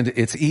 And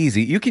it's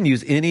easy. You can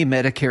use any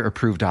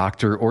Medicare-approved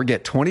doctor or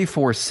get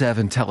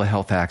 24/7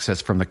 telehealth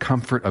access from the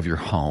comfort of your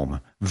home.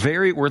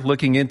 Very worth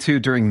looking into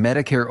during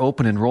Medicare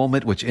open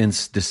enrollment, which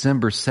ends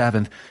December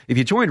 7th. If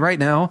you join right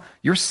now,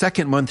 your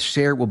second month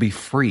share will be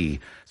free.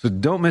 So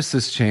don't miss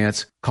this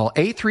chance. Call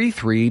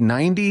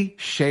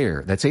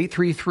 833-90-SHARE. That's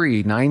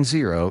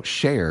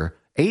 833-90-SHARE.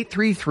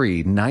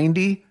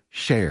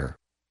 833-90-SHARE.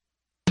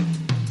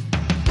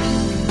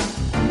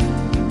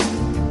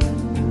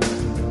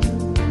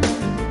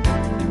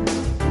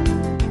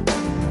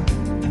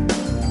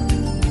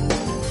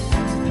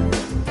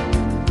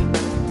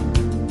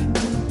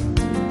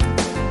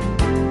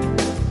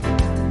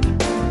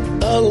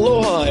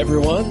 Aloha,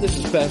 everyone. This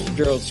is Pastor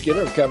Gerald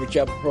Skinner of Calvary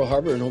Chapel, Pearl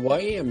Harbor in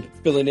Hawaii. I'm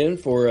filling in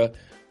for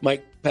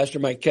Pastor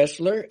Mike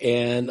Kessler,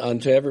 and on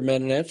To Every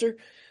Man an Answer.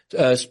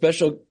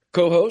 Special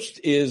co-host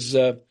is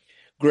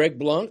Greg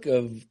Blanc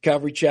of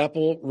Calvary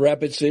Chapel,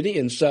 Rapid City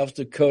in South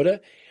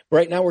Dakota.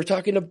 Right now we're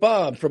talking to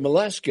Bob from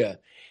Alaska,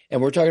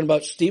 and we're talking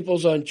about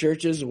steeples on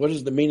churches. What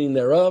is the meaning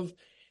thereof?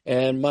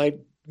 And my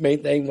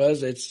main thing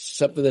was it's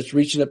something that's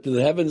reaching up to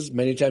the heavens.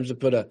 Many times they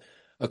put a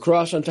a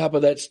cross on top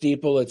of that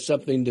steeple. It's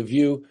something to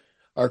view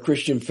our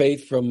Christian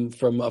faith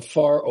from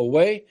afar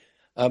away.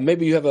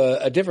 Maybe you have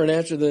a different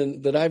answer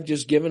than I've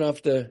just given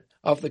off the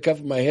cuff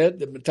of my head,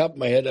 the top of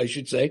my head, I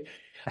should say.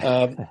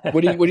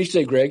 What do you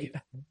say, Greg?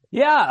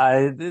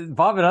 Yeah,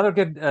 Bob,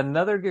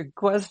 another good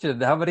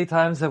question. How many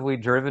times have we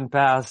driven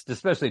past,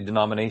 especially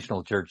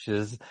denominational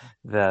churches,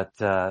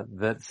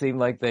 that seem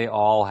like they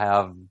all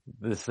have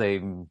the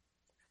same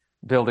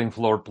building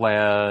floor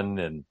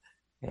plan,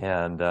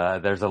 and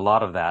there's a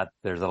lot of that.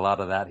 There's a lot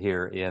of that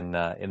here in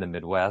the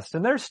Midwest,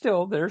 and there's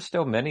still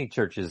many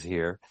churches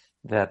here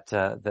that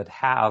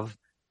have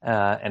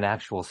an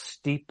actual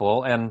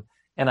steeple, and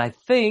I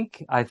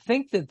think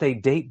that they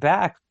date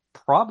back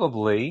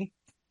probably,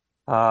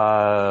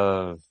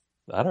 I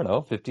don't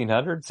know,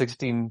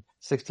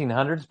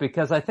 1600s,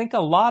 because I think a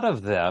lot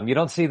of them, you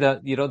don't see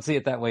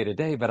it that way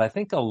today, but I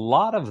think a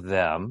lot of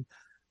them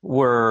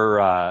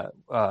were,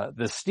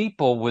 the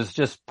steeple was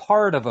just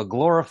part of a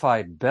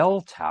glorified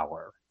bell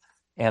tower.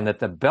 And that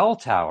the bell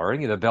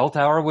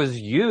tower was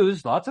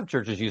used, lots of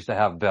churches used to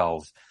have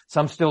bells.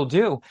 Some still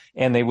do.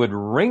 And they would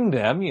ring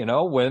them,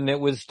 when it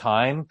was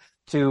time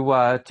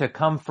to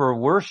come for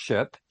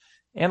worship.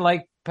 And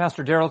like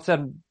Pastor Darrell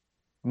said,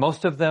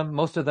 most of them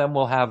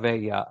will have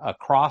a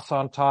cross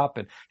on top.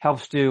 It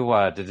helps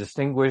to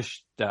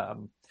distinguish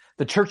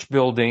the church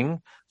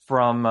building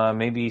from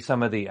maybe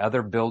some of the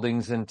other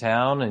buildings in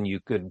town, and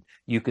you could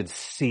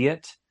see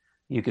it.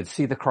 You could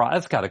see the cross.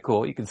 That's kind of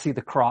cool. You can see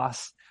the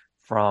cross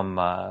from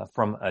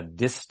a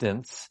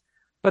distance.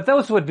 But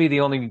those would be the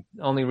only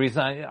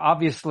reason.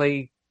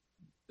 Obviously,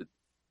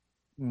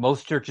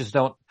 most churches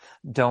don't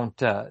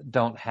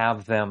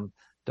have them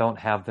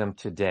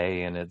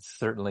today, and it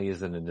certainly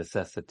isn't a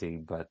necessity.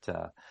 But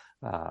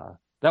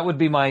that would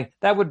be my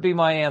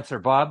answer,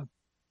 Bob.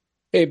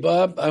 Hey,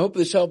 Bob, I hope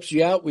this helps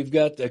you out. We've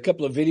got a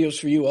couple of videos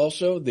for you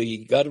also,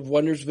 the God of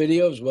Wonders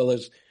video, as well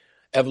as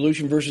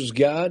Evolution versus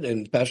God,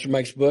 and Pastor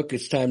Mike's book,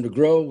 It's Time to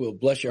Grow, Will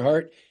Bless Your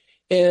Heart,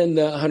 and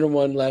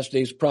 101 Last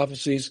Days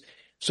Prophecies.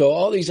 So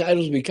all these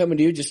items will be coming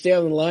to you. Just stay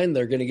on the line.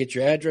 They're going to get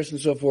your address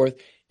and so forth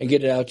and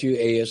get it out to you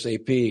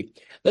ASAP.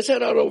 Let's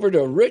head out over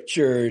to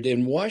Richard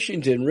in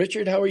Washington.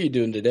 Richard, how are you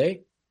doing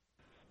today?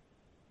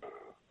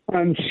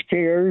 I'm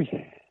scared.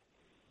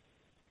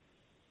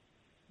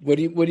 What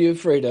are you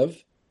afraid of,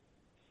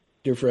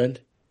 dear friend?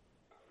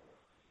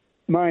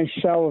 My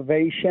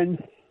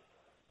salvation.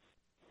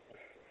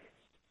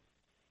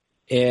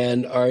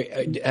 And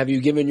have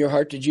you given your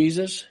heart to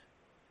Jesus?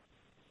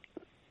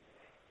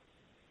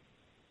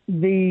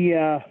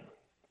 I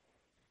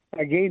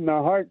gave my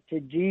heart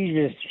to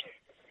Jesus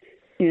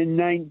in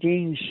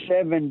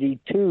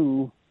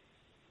 1972,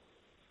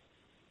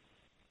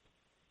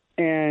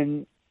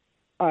 and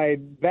I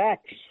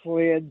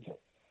backslid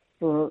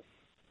for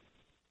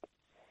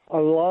a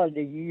lot of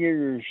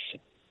years.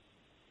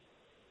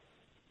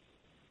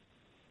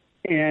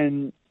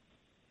 And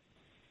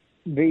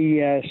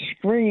the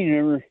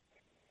screener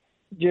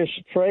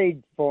just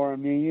prayed for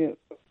me,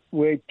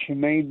 which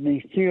made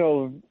me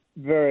feel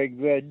very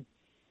good.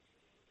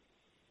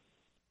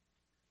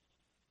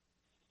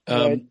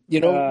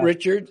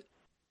 Richard,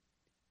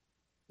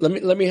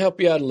 let me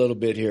help you out a little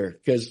bit here,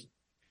 because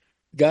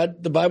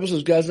the Bible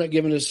says God's not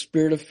given us a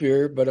spirit of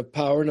fear, but of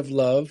power and of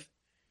love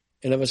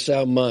and of a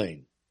sound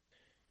mind.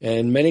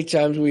 And many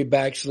times we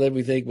backslid,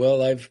 we think,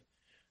 well,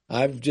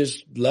 I've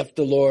just left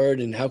the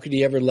Lord, and how could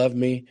he ever love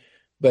me?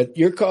 But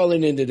you're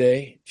calling in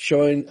today,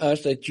 showing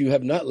us that you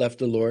have not left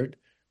the Lord.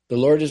 The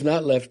Lord has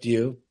not left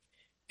you.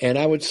 And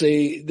I would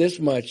say this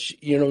much,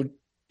 in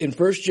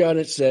 1 John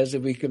it says,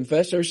 if we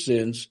confess our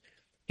sins,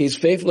 he's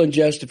faithful and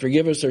just to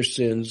forgive us our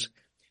sins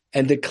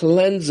and to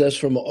cleanse us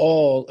from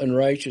all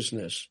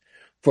unrighteousness.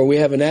 For we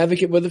have an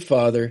advocate with the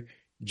Father,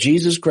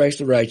 Jesus Christ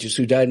the righteous,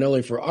 who died not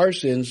only for our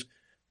sins,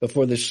 but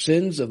for the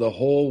sins of the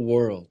whole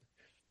world.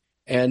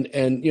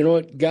 And you know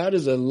what? God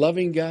is a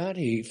loving God.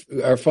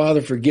 Our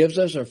Father forgives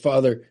us. Our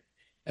Father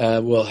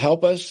will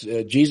help us.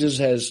 Jesus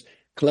has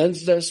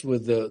cleansed us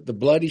with the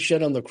blood he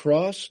shed on the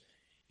cross.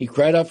 He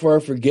cried out for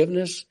our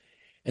forgiveness.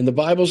 And the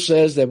Bible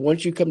says that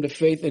once you come to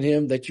faith in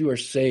him, that you are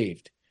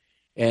saved.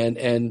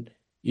 And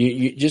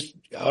you just,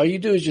 all you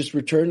do is just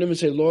return to him and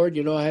say, Lord,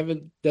 I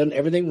haven't done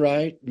everything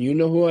right. You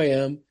know who I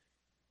am.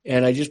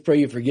 And I just pray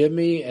you forgive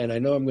me. And I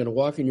know I'm going to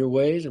walk in your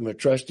ways. I'm going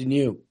to trust in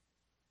you.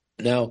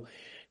 Now,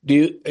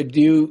 do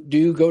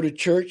you go to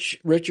church,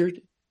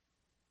 Richard?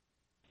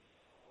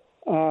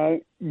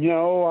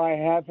 No, I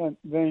haven't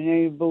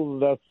been able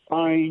to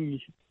find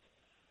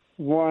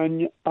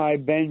one.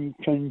 I've been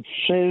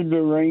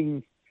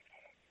considering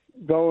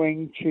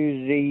going to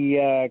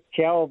the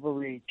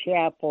Calvary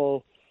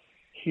Chapel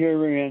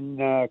here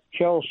in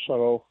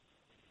Kelso.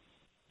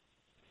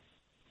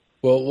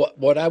 Well,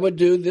 what I would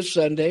do this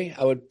Sunday,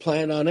 I would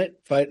plan on it,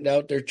 find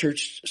out their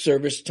church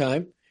service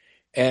time,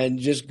 and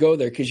just go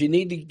there, because you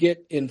need to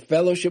get in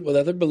fellowship with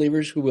other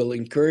believers who will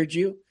encourage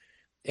you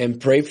and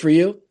pray for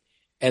you.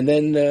 And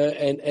then,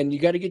 and you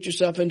got to get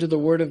yourself into the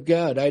Word of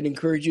God. I'd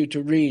encourage you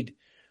to read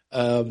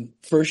 1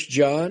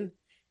 John.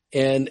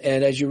 And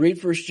as you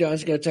read 1 John,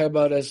 it's going to talk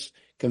about us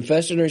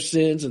confessing our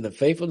sins and the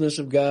faithfulness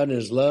of God and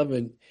his love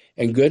and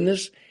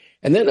goodness.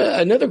 And then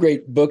another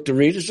great book to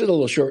read, it's a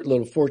little short,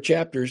 4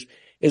 chapters,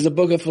 is the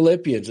book of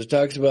Philippians. It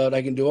talks about,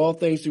 I can do all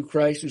things through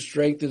Christ who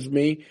strengthens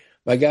me.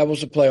 My God will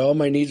supply all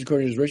my needs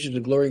according to his riches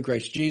and glory in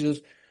Christ Jesus.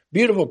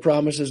 Beautiful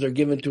promises are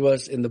given to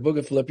us in the book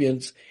of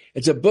Philippians.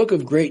 It's a book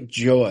of great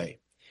joy.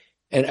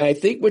 And I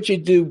think what you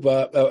do,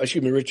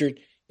 Richard,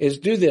 is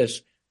do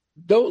this.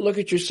 Don't look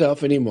at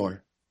yourself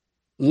anymore.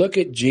 Look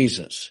at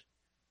Jesus.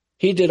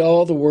 He did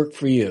all the work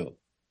for you.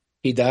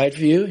 He died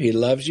for you. He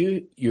loves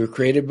you. You're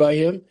created by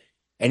him.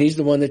 And he's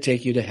the one that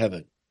takes you to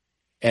heaven.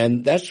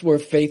 And that's where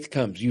faith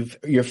comes.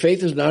 Your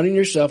faith is not in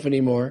yourself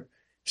anymore.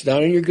 It's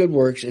not in your good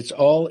works. It's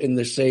all in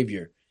the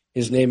Savior.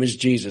 His name is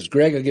Jesus.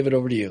 Greg, I'll give it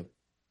over to you.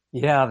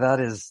 Yeah,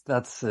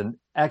 that's an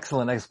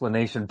excellent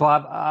explanation.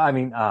 Bob,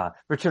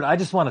 Richard, I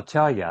just want to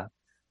tell you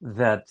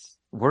that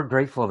we're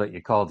grateful that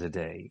you called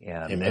today.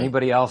 And Amen.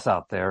 Anybody else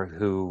out there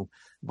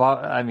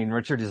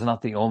Richard is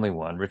not the only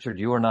one. Richard,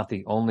 you are not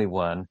the only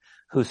one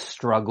who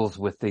struggles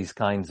with these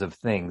kinds of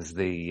things.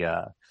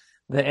 The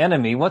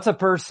enemy, once a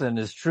person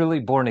is truly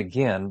born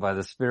again by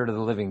the Spirit of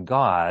the living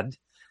God,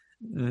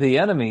 the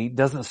enemy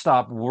doesn't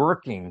stop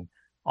working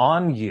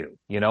on you.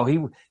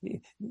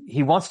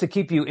 He wants to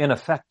keep you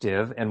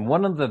ineffective. And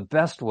one of the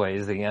best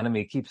ways the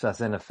enemy keeps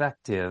us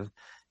ineffective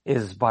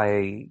is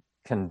by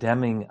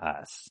condemning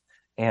us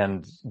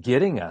and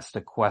getting us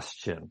to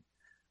question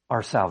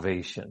our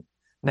salvation.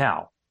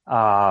 Now,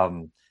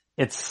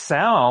 it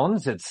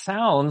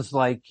sounds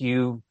like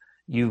you've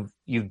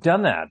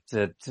done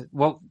that.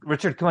 Well,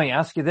 Richard, can I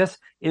ask you this?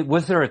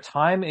 Was there a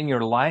time in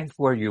your life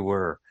where you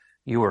were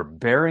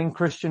bearing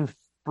Christian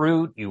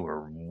fruit, you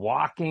were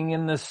walking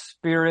in the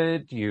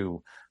Spirit,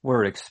 you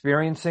were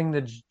experiencing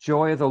the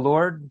joy of the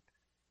Lord,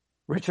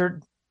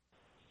 Richard?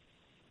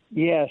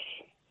 Yes.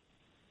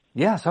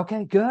 Yes.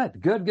 Okay.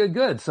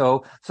 Good.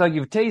 So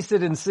you've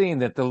tasted and seen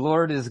that the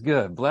Lord is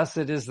good.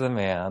 Blessed is the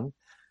man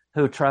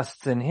who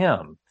trusts in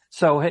him.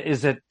 So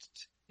is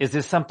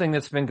this something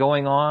that's been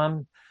going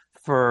on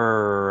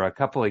for a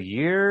couple of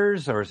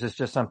years, or is this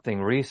just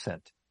something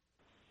recent?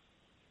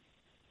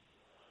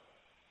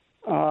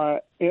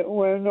 It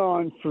went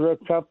on for a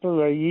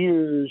couple of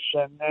years,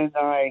 and then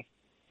I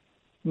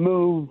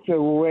moved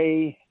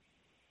away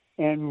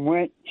and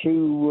went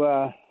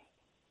to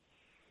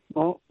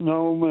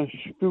Oklahoma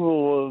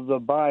School of the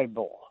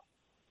Bible.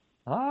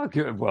 Oh,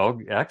 good.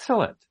 Well,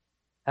 excellent.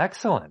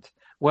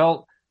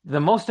 Well, the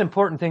most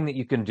important thing that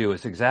you can do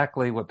is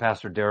exactly what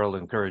Pastor Darrell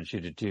encouraged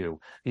you to do.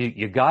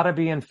 You got to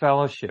be in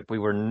fellowship.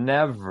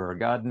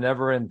 God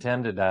never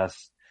intended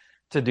us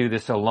to do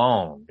this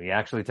alone. He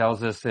actually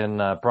tells us in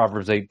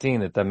Proverbs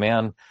 18 that the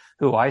man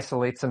who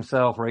isolates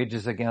himself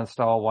rages against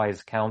all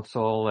wise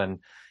counsel, and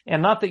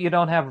not that you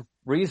don't have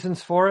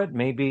reasons for it.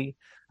 Maybe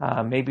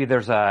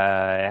there's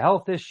a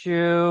health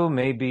issue.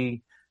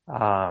 Maybe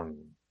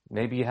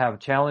you have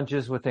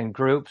challenges within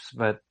groups,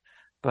 but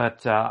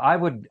I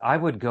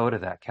would go to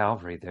that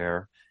Calvary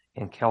there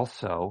in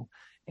Kelso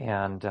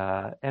and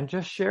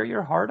just share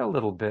your heart a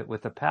little bit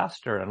with the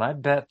pastor. And I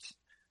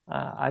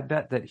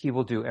bet that he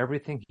will do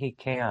everything he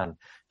can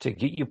to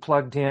get you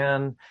plugged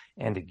in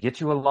and to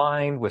get you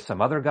aligned with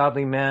some other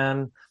godly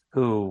men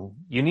who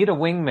you need a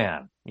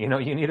wingman. You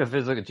need a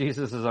physical.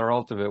 Jesus is our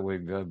ultimate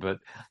wingman,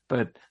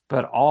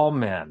 but all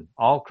men,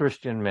 all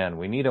Christian men,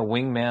 we need a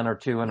wingman or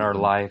two in our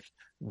life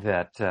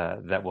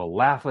that will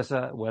laugh with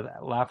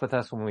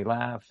us when we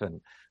laugh,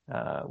 and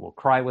will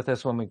cry with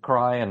us when we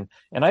cry. And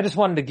I just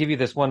wanted to give you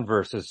this one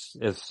verse.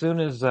 As soon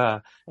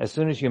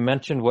as you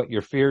mentioned what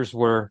your fears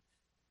were,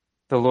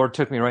 the Lord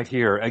took me right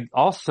here.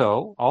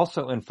 Also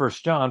in 1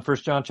 John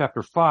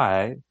chapter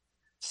 5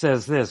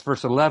 says this,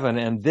 verse 11,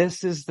 and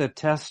this is the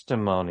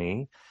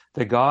testimony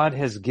that God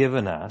has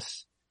given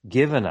us,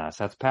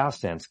 that's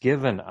past tense,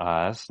 given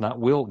us, not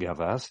will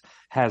give us,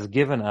 has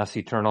given us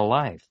eternal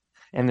life.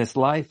 And this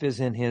life is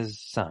in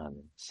his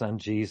Son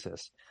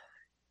Jesus.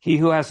 He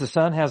who has the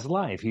Son has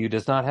life. He who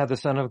does not have the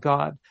Son of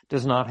God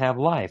does not have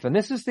life. And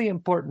this is the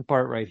important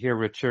part right here,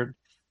 Richard.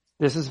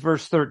 This is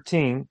verse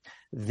 13.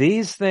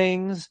 These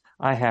things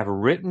I have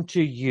written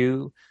to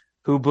you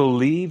who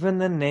believe in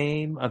the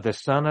name of the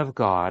Son of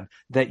God,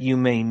 that you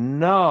may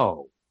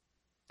know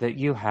that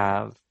you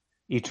have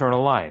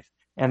eternal life,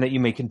 and that you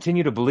may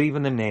continue to believe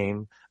in the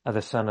name of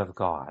the Son of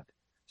God.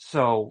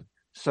 So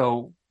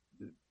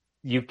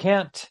you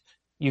can't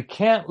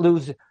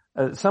lose.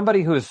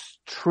 Somebody who is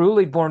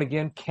truly born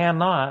again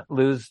cannot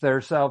lose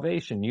their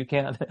salvation. You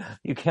can't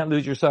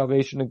lose your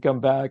salvation and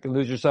come back, and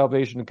lose your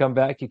salvation and come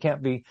back. You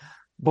can't be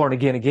born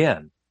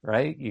again,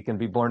 right? You can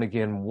be born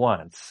again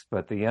once,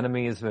 but the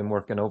enemy has been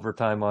working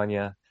overtime on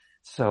you.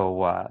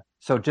 So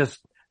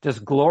just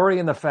glory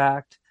in the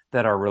fact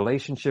that our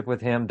relationship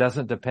with him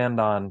doesn't depend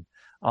on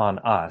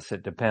us.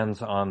 It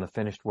depends on the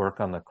finished work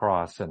on the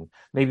cross. And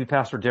maybe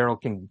Pastor Darrell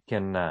can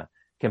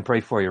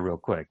pray for you real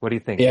quick. What do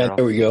you think, Yeah, Darrell?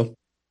 there we go.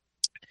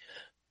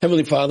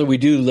 Heavenly Father, we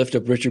do lift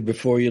up Richard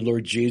before you,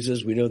 Lord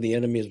Jesus. We know the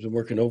enemy has been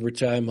working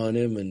overtime on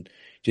him, and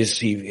just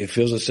he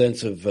feels a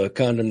sense of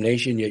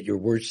condemnation, yet your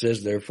word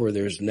says, therefore,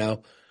 there is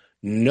now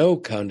no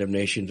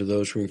condemnation to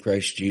those who are in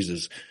Christ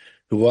Jesus,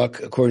 who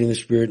walk according to the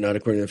Spirit, not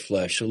according to the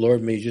flesh. So,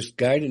 Lord, may you just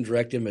guide and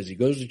direct him as he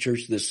goes to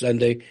church this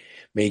Sunday.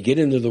 May he get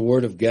into the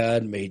Word of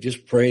God. May he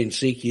just pray and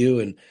seek you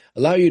and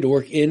allow you to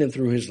work in and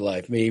through his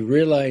life. May he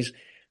realize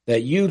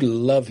that you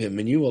love him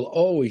and you will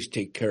always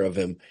take care of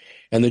him.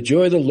 And the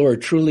joy of the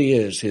Lord truly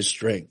is his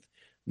strength.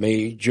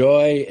 May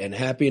joy and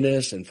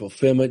happiness and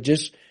fulfillment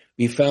just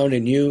be found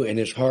in you, in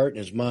his heart,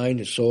 his mind,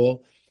 his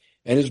soul,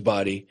 and his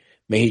body.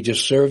 May he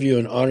just serve you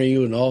and honor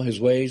you in all his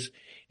ways.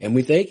 And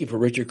we thank you for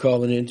Richard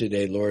calling in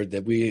today, Lord,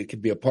 that we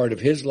could be a part of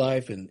his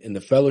life and in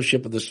the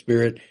fellowship of the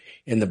Spirit,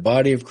 in the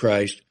body of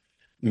Christ.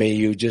 May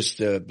you just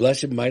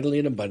bless him mightily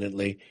and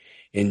abundantly.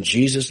 In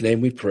Jesus'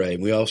 name we pray.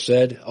 We all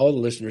said, all the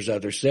listeners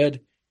out there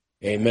said,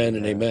 amen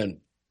and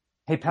amen.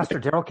 Hey, Pastor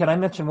Darrell, can I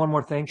mention one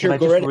more thing? Sure,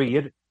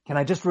 Can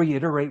I just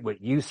reiterate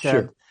what you said?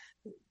 Sure.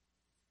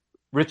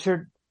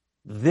 Richard,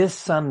 this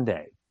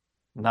Sunday,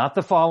 not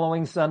the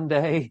following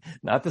Sunday,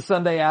 not the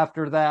Sunday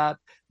after that,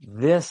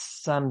 this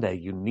Sunday,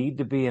 you need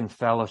to be in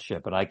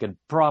fellowship. And I can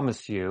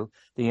promise you,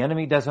 the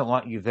enemy doesn't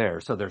want you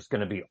there. So there's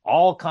going to be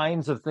all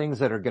kinds of things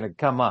that are going to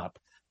come up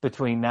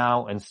between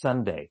now and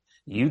Sunday.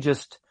 You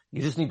just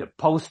need to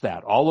post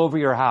that all over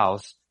your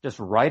house. Just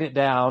write it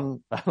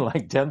down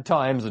like 10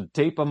 times and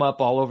tape them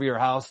up all over your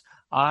house.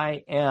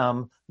 I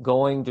am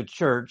going to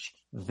church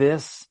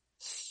this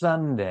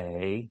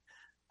Sunday,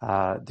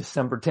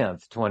 December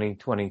 10th,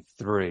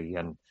 2023.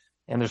 And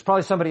there's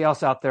probably somebody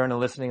else out there in the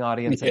listening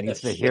audience that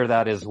needs to hear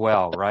that as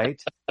well,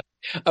 right?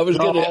 I was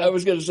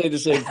gonna say the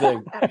same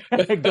thing.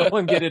 Go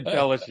and get in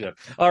fellowship.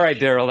 All right,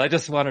 Darrell, I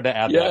just wanted to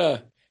add that. Yeah.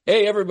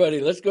 Hey,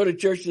 everybody, let's go to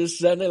church this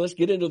Sunday. Let's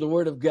get into the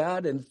Word of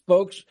God. And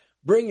folks,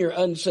 bring your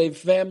unsaved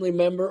family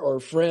member or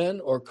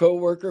friend or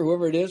coworker,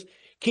 whoever it is.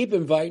 Keep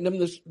inviting them.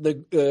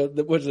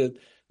 The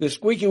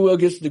squeaky wheel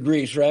gets the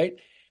grease, right?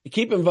 You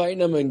keep inviting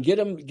them and get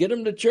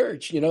them to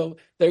church. You know,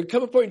 there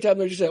come a point in time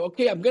where you say,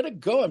 okay, I'm going to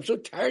go. I'm so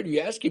tired of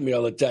you asking me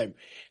all the time.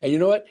 And you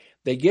know what?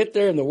 They get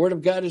there and the Word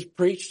of God is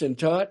preached and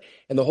taught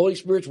and the Holy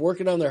Spirit's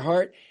working on their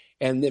heart.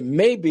 And it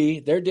may be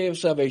their day of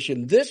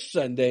salvation this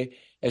Sunday,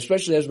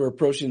 especially as we're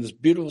approaching this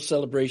beautiful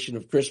celebration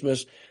of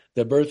Christmas,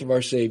 the birth of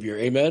our Savior.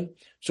 Amen.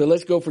 So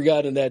let's go for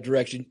God in that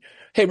direction.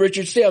 Hey,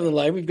 Richard, stay on the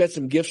line. We've got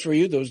some gifts for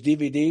you, those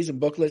DVDs and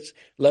booklets.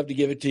 Love to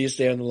give it to you.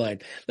 Stay on the line.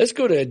 Let's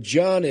go to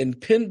John in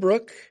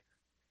Pembroke,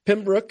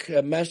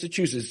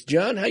 Massachusetts.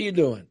 John, how you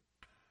doing?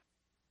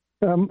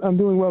 I'm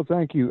doing well,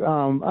 thank you.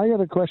 I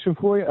got a question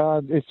for you.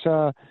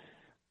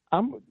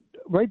 I'm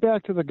right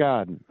back to the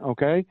garden,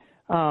 okay?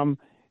 God,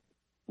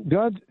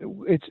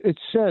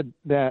 it's said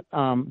that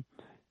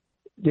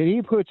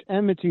he puts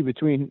enmity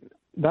between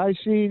thy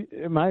seed,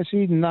 my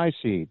seed, and thy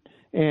seed,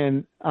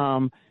 and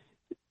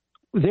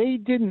they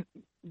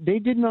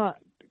did not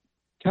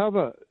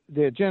cover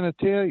their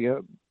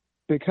genitalia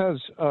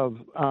because of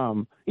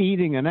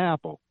eating an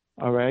apple.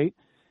 All right,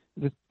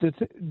 there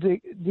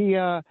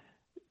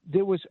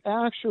was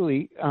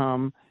actually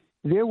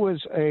there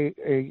was a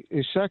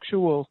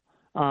sexual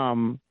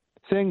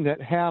thing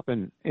that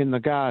happened in the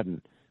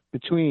garden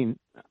between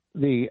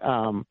the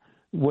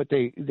what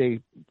they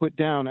put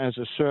down as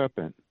a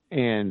serpent,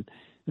 and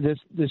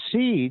the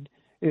seed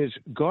is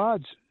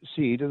God's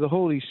seed of the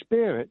Holy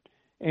Spirit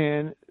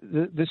and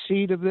the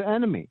seed of the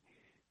enemy,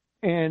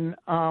 and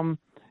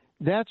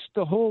that's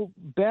the whole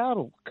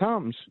battle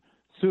comes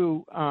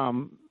through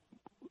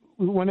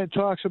when it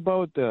talks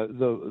about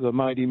the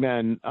mighty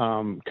men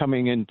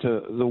coming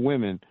into the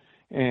women,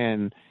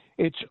 and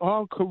it's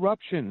all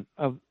corruption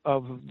of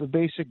the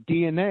basic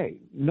DNA.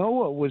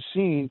 Noah was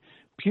seen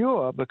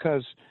pure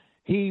because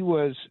his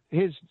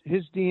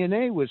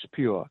DNA was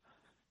pure,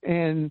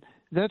 and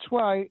that's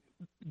why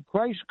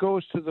Christ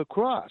goes to the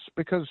cross,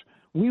 because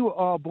we were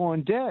all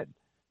born dead.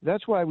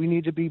 That's why we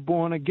need to be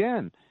born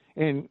again,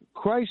 and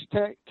Christ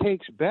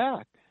takes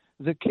back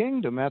the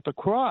kingdom at the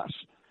cross.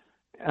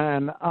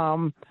 And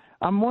I'm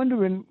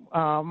wondering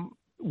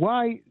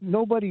why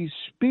nobody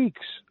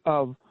speaks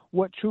of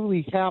what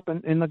truly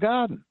happened in the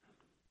garden.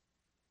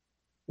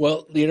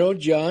 Well, you know,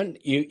 John,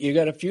 you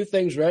got a few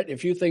things right and a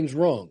few things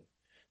wrong.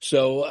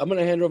 So I'm going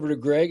to hand over to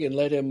Greg and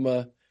let him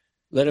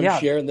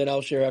share, and then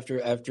I'll share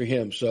after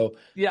him. So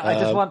yeah,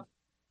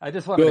 I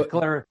just want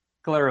to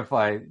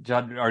clarify,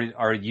 John.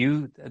 Are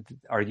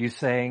you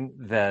saying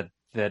that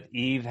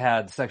Eve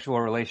had sexual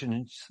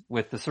relations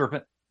with the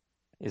serpent?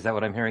 Is that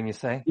what I'm hearing you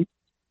say?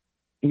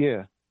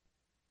 Yeah.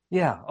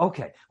 Yeah.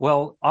 Okay.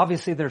 Well,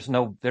 obviously there's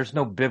no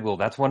biblical.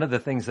 That's one of the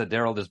things that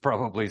Darrell is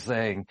probably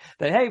saying,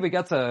 that, hey, we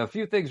got a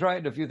few things right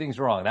and a few things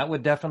wrong. That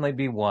would definitely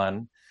be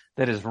one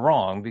that is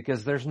wrong,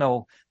 because there's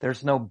no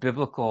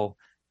biblical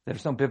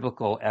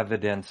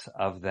evidence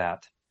of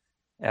that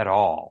at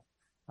all.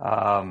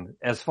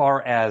 As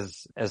far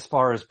as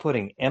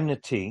putting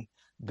enmity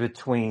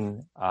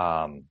between,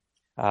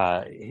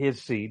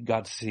 his seed,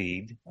 God's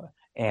seed,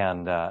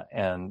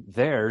 and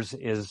theirs,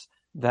 is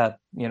that,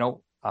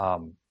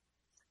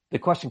 the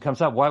question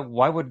comes up,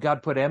 why would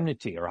God put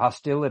enmity or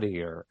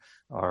hostility or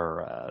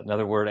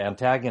another word,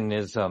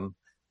 antagonism,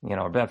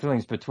 or bad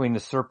feelings between the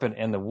serpent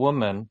and the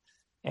woman?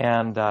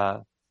 And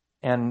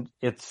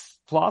it's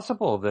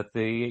plausible that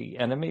the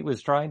enemy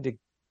was trying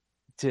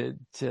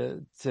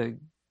to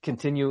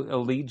continue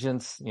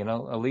allegiance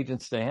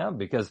to him,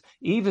 because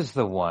Eve is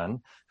the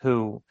one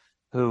who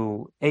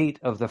ate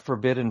of the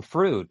forbidden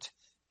fruit,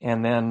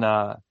 and then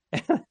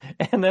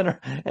and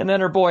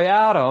then her boy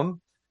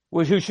Adam,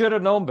 who should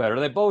have known better.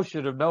 They both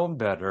should have known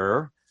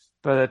better,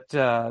 but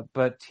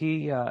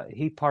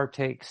he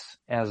partakes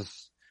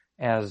as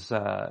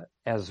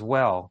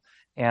well.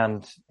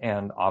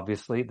 And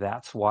obviously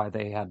that's why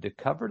they had to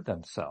cover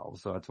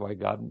themselves. So that's why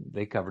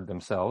they covered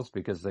themselves,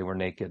 because they were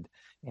naked,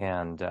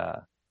 and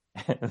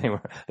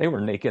they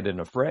were naked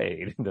and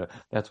afraid.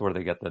 That's where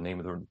they got the name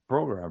of the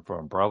program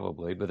from,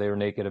 probably. But they were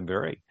naked and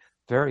very,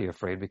 very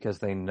afraid, because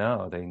they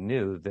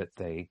knew that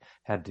they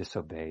had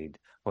disobeyed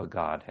what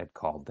God had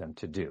called them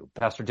to do.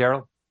 Pastor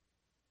Darrell?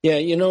 Yeah,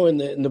 in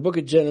the book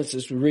of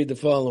Genesis, we read the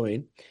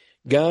following.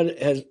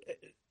 It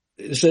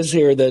says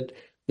here that,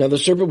 now the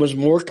serpent was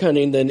more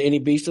cunning than any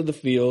beast of the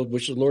field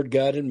which the Lord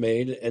God had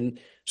made, and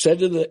said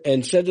to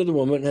the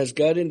woman, has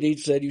God indeed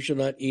said, you shall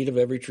not eat of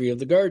every tree of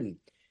the garden?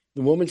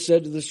 The woman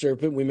said to the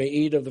serpent, we may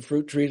eat of the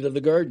fruit trees of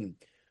the garden,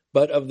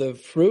 but of the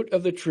fruit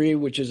of the tree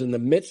which is in the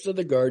midst of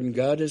the garden,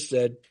 God has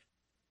said,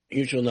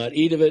 you shall not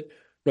eat of it,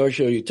 nor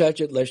shall you touch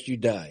it, lest you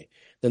die.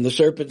 Then the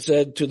serpent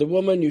said to the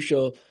woman, you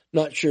shall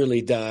not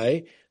surely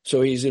die.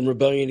 So he's in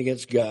rebellion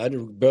against God,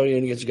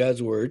 rebellion against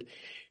God's word.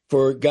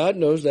 For God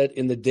knows that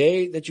in the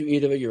day that you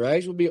eat of it, your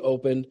eyes will be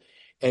opened,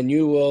 and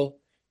you will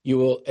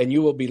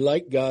be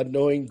like God,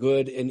 knowing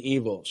good and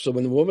evil. So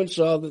when the woman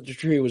saw that the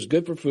tree was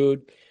good for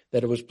food,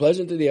 that it was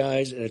pleasant to the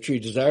eyes, and a tree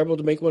desirable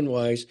to make one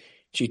wise,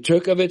 she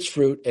took of its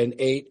fruit and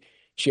ate.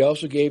 She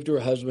also gave to her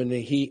husband,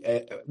 and he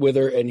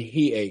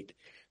ate.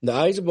 And the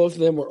eyes of both of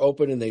them were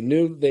open, and they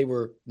knew they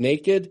were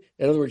naked.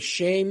 In other words,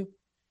 shame,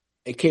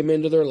 it came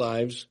into their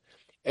lives,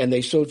 and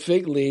they sewed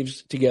fig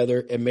leaves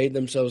together and made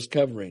themselves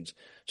coverings.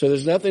 So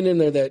there's nothing in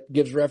there that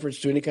gives reference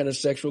to any kind of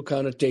sexual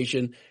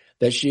connotation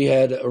that she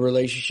had a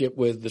relationship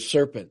with the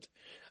serpent.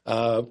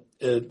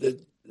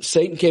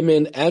 Satan came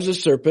in as a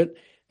serpent,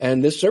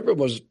 and this serpent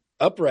was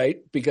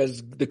upright,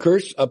 because the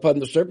curse upon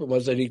the serpent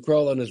was that he'd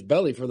crawl on his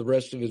belly for the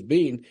rest of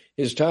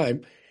his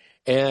time,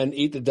 and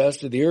eat the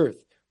dust of the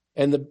earth.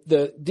 And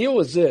the deal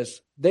was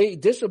this: they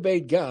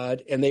disobeyed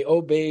God and they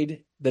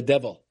obeyed the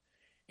devil,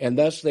 and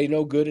thus they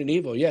know good and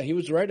evil. Yeah, he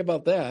was right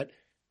about that.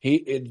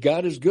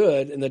 God is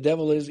good and the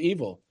devil is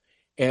evil.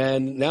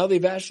 And now they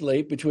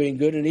vacillate between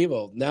good and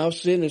evil. Now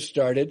sin has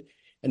started,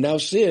 and now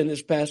sin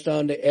is passed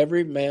on to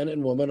every man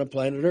and woman on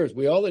planet Earth.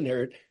 We all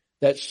inherit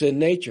that sin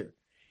nature.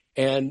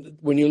 And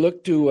when you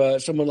look to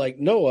someone like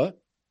Noah,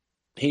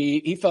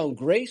 he found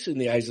grace in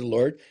the eyes of the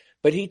Lord,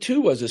 but he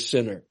too was a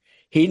sinner.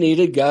 He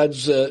needed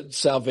God's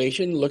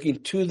salvation,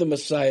 looking to the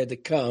Messiah to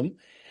come,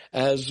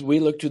 as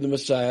we look to the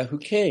Messiah who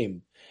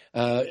came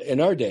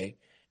in our day.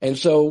 And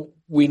so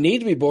we need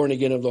to be born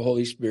again of the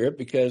Holy Spirit,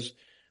 because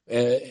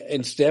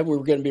instead we're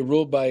going to be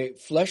ruled by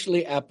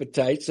fleshly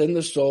appetites, and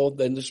the soul,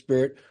 then the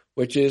spirit,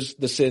 which is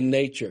the sin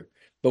nature.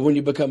 But when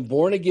you become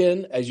born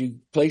again, as you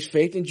place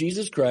faith in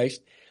Jesus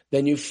Christ,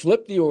 then you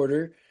flip the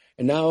order,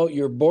 and now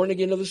you're born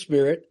again of the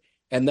spirit,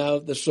 and now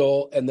the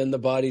soul, and then the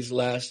body's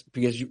last,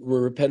 because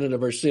we're repentant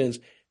of our sins,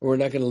 and we're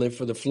not going to live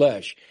for the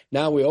flesh.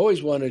 Now we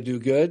always want to do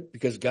good,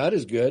 because God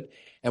is good,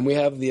 and we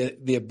have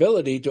the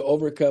ability to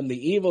overcome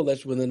the evil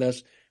that's within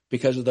us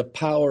because of the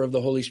power of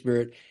the Holy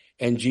Spirit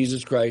and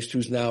Jesus Christ,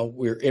 who's now,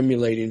 we're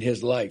emulating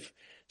his life.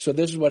 So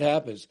this is what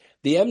happens.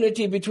 The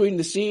enmity between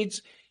the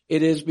seeds,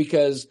 it is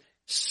because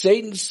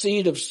Satan's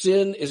seed of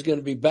sin is going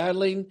to be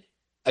battling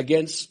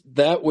against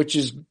that which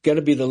is going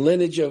to be the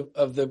lineage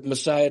of the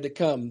Messiah to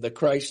come, the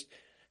Christ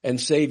and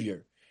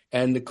Savior.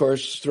 And of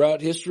course,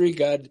 throughout history,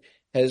 God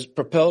has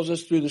propels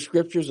us through the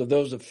scriptures of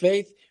those of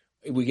faith.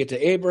 We get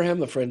to Abraham,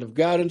 the friend of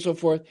God, and so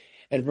forth,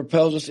 and it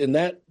propels us in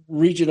that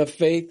region of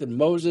faith, and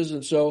Moses,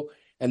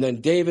 and then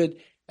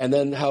David, and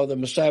then how the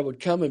Messiah would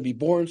come and be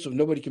born so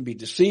nobody can be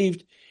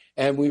deceived.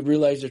 And we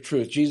realize the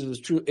truth. Jesus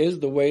is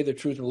the way, the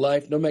truth, and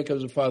life. No man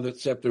comes to the Father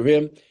except through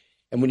him.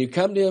 And when you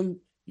come to him,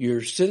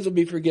 your sins will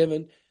be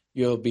forgiven.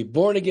 You'll be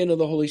born again of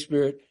the Holy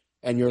Spirit,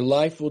 and your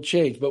life will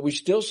change. But we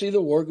still see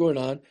the war going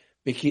on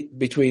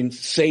between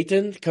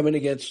Satan coming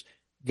against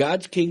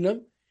God's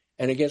kingdom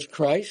and against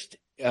Christ.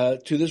 To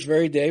this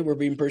very day, we're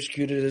being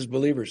persecuted as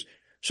believers.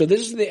 So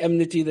this is the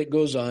enmity that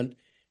goes on.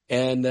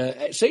 And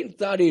Satan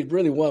thought he had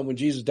really won when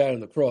Jesus died on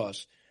the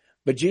cross.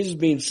 But Jesus,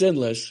 being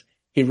sinless,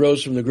 he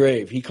rose from the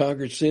grave. He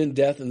conquered sin,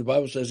 death, and the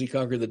Bible says he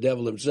conquered the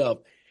devil himself.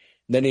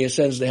 And then he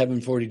ascends to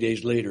heaven 40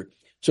 days later.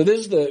 So this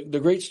is the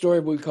great story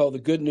of what we call the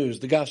good news,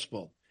 the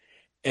gospel.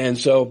 And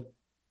so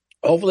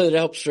hopefully it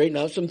helps straighten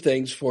out some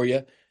things for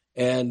you.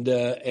 And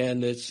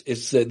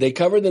it's they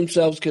covered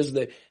themselves because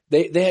they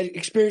had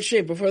experienced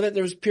shame. Before that,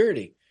 there was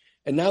purity.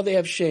 And now they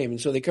have shame. And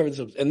so they cover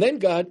themselves. And then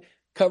God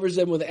covers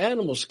them with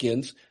animal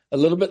skins a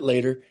little bit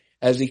later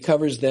as he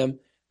covers them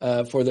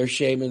for their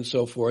shame and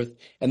so forth.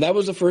 And that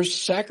was the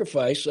first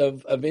sacrifice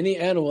of any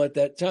animal at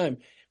that time,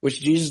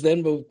 which Jesus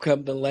then will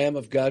become the Lamb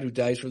of God who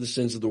dies for the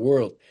sins of the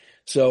world.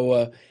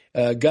 So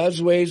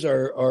God's ways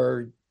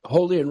are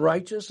holy and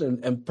righteous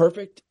and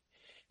perfect,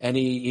 and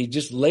he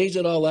just lays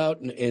it all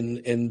out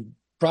in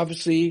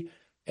prophecy,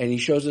 and he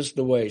shows us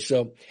the way.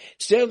 So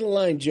stay on the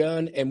line,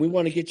 John, and we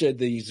want to get you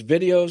these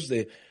videos,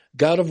 the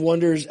God of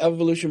Wonders,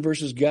 Evolution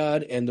versus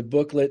God, and the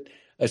booklet,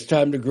 It's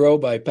Time to Grow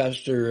by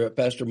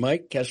Pastor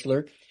Mike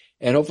Kessler,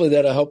 and hopefully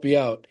that'll help you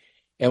out.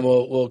 And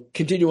we'll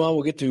continue on.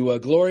 We'll get to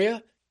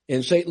Gloria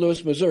in St.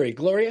 Louis, Missouri.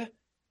 Gloria,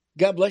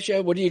 God bless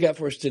you. What do you got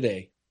for us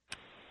today?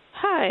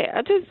 Hi,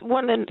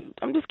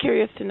 I'm just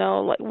curious to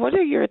know, like, what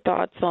are your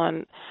thoughts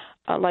on,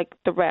 like,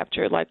 the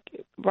rapture? Like,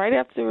 right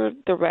after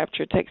the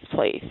rapture takes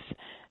place,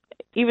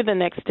 even the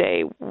next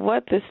day,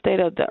 what the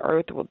state of the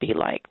earth will be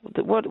like,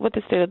 what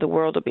the state of the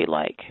world will be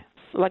like.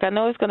 Like, I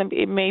know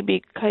it may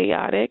be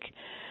chaotic,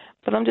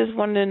 but I'm just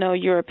wanting to know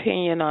your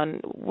opinion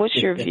on what's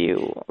your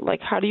view.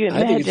 Like, how do you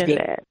imagine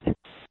that?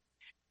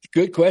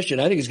 Good question.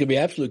 I think it's going to be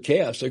absolute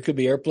chaos. There could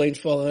be airplanes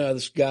falling out of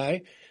the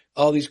sky.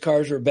 All these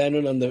cars are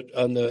abandoned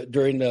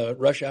during the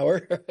rush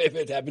hour, if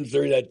it happens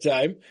during that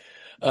time.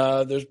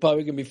 There's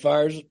probably going to be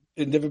fires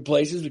in different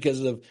places because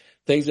of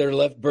things that are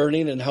left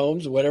burning in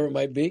homes or whatever it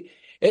might be.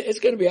 It's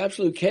going to be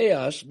absolute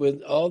chaos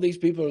with all these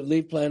people that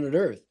leave planet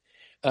Earth.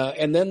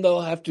 And then they'll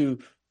have to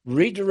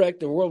redirect,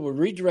 the world will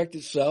redirect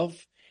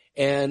itself.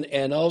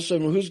 And all of a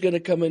sudden, who's going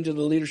to come into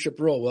the leadership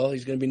role? Well,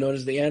 he's going to be known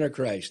as the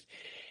Antichrist.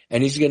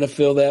 And he's going to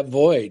fill that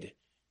void.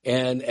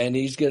 And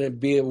he's going to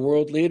be a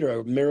world leader,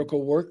 a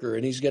miracle worker.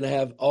 And he's going to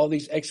have all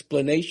these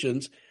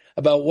explanations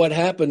about what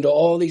happened to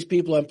all these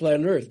people on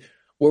planet Earth.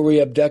 Were we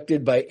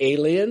abducted by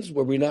aliens?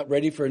 Were we not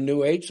ready for a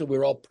new age? So we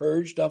were all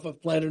purged off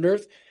of planet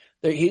Earth?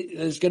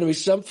 There's going to be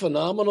some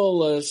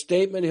phenomenal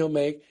statement he'll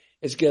make.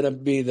 It's going to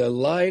be the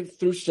lie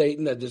through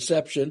Satan, a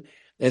deception.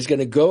 And it's going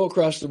to go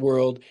across the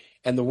world.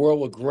 And the world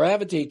will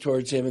gravitate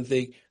towards him and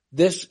think,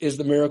 this is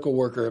the miracle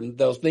worker. And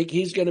they'll think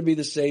he's going to be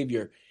the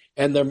savior.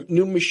 And the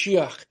new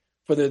Mashiach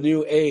for the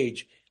new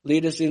age,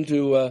 lead us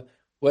into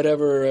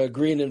whatever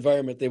green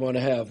environment they want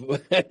to have,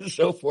 and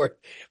so forth.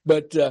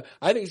 But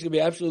I think it's going to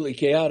be absolutely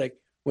chaotic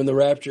when the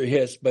rapture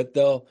hits. But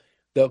they'll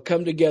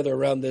come together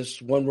around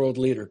this one world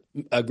leader.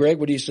 Greg,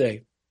 what do you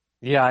say?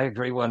 Yeah, I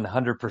agree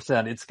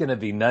 100%. It's going to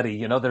be nutty.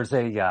 You know, there's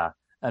a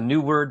new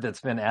word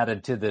that's been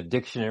added to the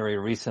dictionary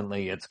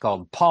recently. It's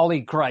called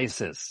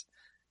polycrisis,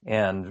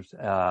 and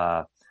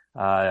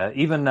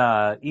even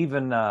the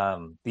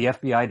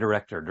FBI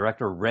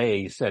Director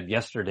Wray, said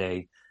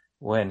yesterday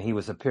when he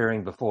was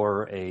appearing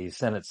before a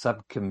Senate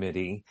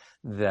subcommittee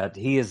that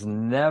he has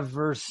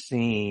never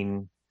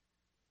seen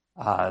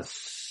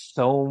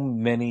so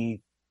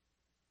many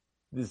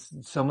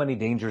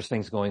dangerous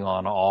things going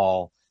on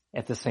all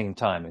at the same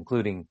time,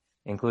 including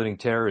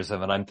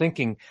terrorism. And I'm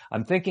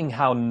thinking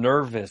how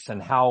nervous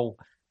and how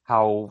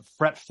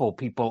fretful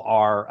people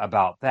are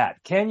about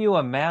that. Can you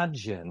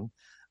imagine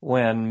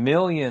when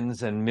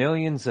millions and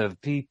millions of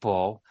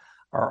people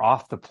are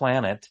off the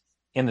planet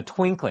in the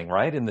twinkling,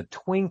 right? In the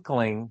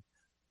twinkling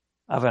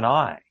of an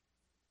eye.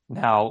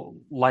 Now,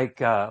 like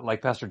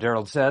Pastor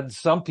Darrell said,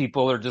 some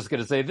people are just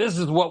going to say, this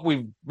is what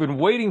we've been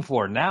waiting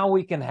for. Now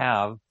we can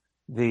have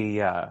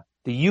the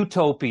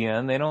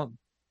utopian.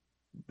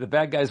 The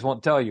bad guys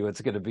won't tell you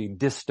it's going to be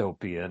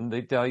dystopian.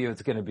 They tell you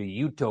it's going to be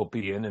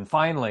utopian. And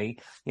finally,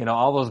 you know,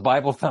 all those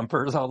Bible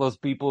thumpers, all those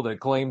people that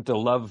claim to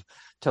love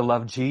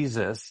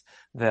Jesus,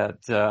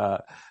 that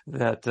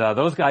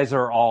those guys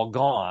are all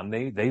gone.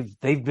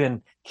 They've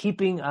been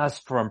keeping us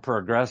from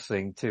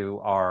progressing to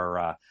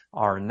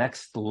our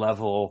next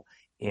level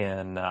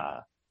in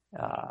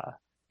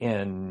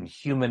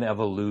human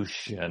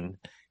evolution.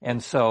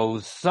 And so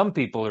some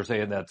people are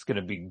saying that's going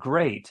to be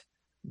great,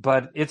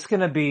 but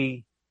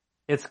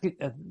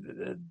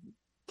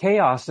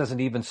chaos doesn't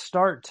even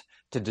start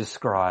to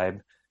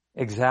describe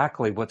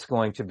exactly what's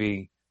going to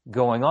be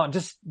going on.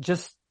 Just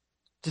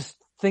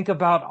think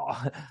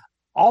about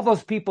all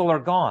those people are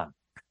gone,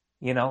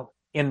 you know,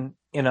 in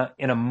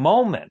a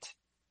moment,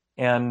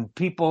 and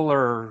people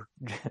are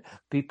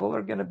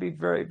going to be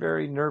very,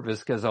 very nervous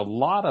because a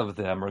lot of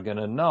them are going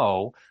to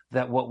know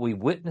that what we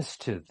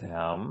witnessed to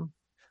them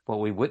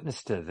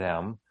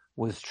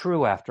was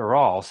true after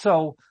all.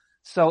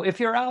 So if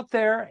you're out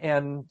there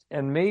and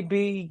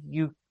maybe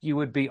you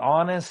would be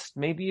honest,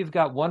 maybe you've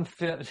got one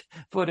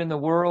foot in the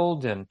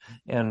world and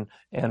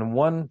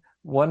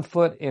one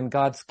foot in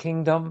God's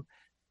kingdom,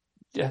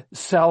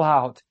 sell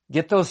out.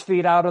 Get those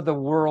feet out of the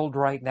world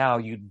right now.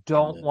 You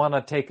don't want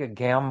to take a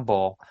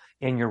gamble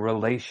in your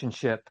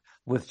relationship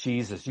with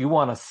Jesus. You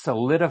want to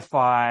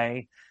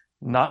solidify,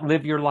 not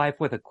live your life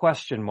with a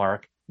question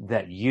mark,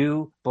 that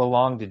you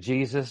belong to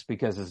Jesus,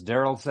 because as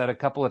Darrell said a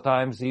couple of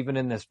times, even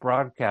in this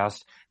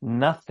broadcast,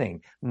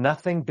 nothing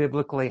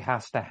biblically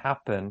has to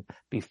happen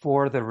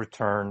before the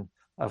return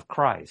of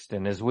Christ.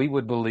 And as we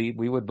would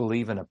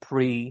believe in a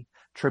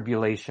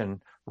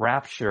pre-tribulation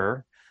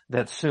rapture,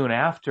 that soon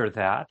after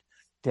that,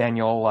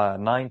 Daniel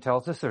 9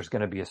 tells us there's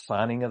going to be a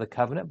signing of the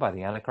covenant by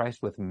the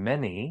Antichrist with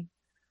many,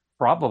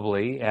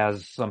 probably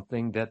as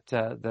something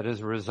that is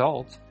a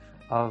result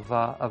of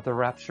the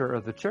rapture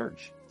of the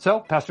church. So,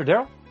 Pastor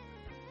Darrell?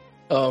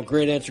 Oh,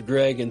 great answer,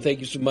 Greg, and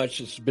thank you so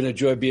much. It's been a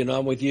joy being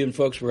on with you. And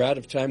folks, we're out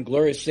of time.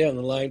 Gloria, stay on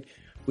the line.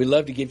 We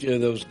love to give you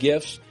those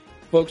gifts.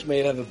 Folks, may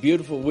you have a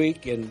beautiful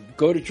week and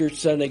go to church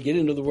Sunday, get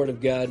into the Word of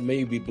God. May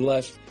you be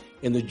blessed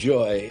in the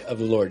joy of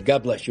the Lord.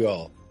 God bless you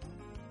all.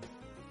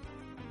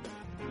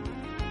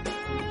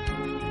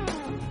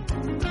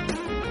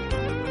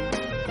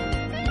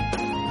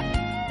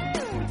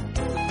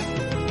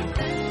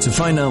 To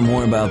find out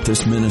more about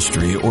this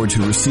ministry or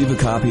to receive a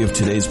copy of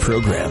today's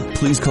program,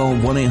 please call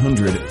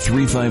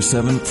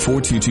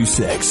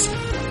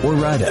 1-800-357-4226 or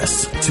write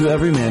us to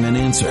Every Man an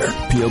Answer,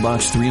 P.O.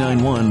 Box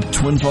 391,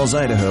 Twin Falls,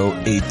 Idaho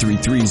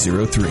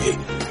 83303.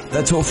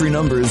 That toll-free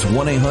number is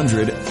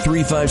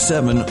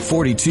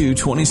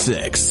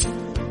 1-800-357-4226.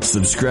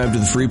 Subscribe to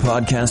the free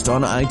podcast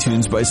on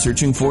iTunes by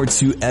searching for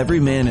To Every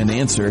Man an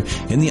Answer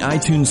in the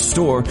iTunes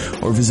store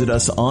or visit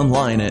us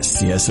online at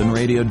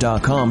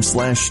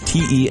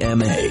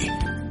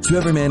csnradio.com/TEMA. To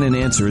Every Man an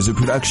Answer is a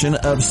production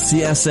of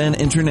CSN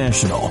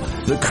International,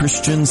 the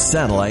Christian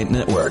Satellite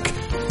Network.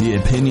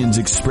 The opinions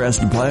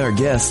expressed by our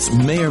guests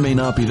may or may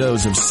not be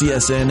those of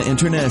CSN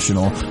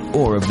International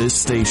or of this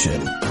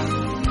station.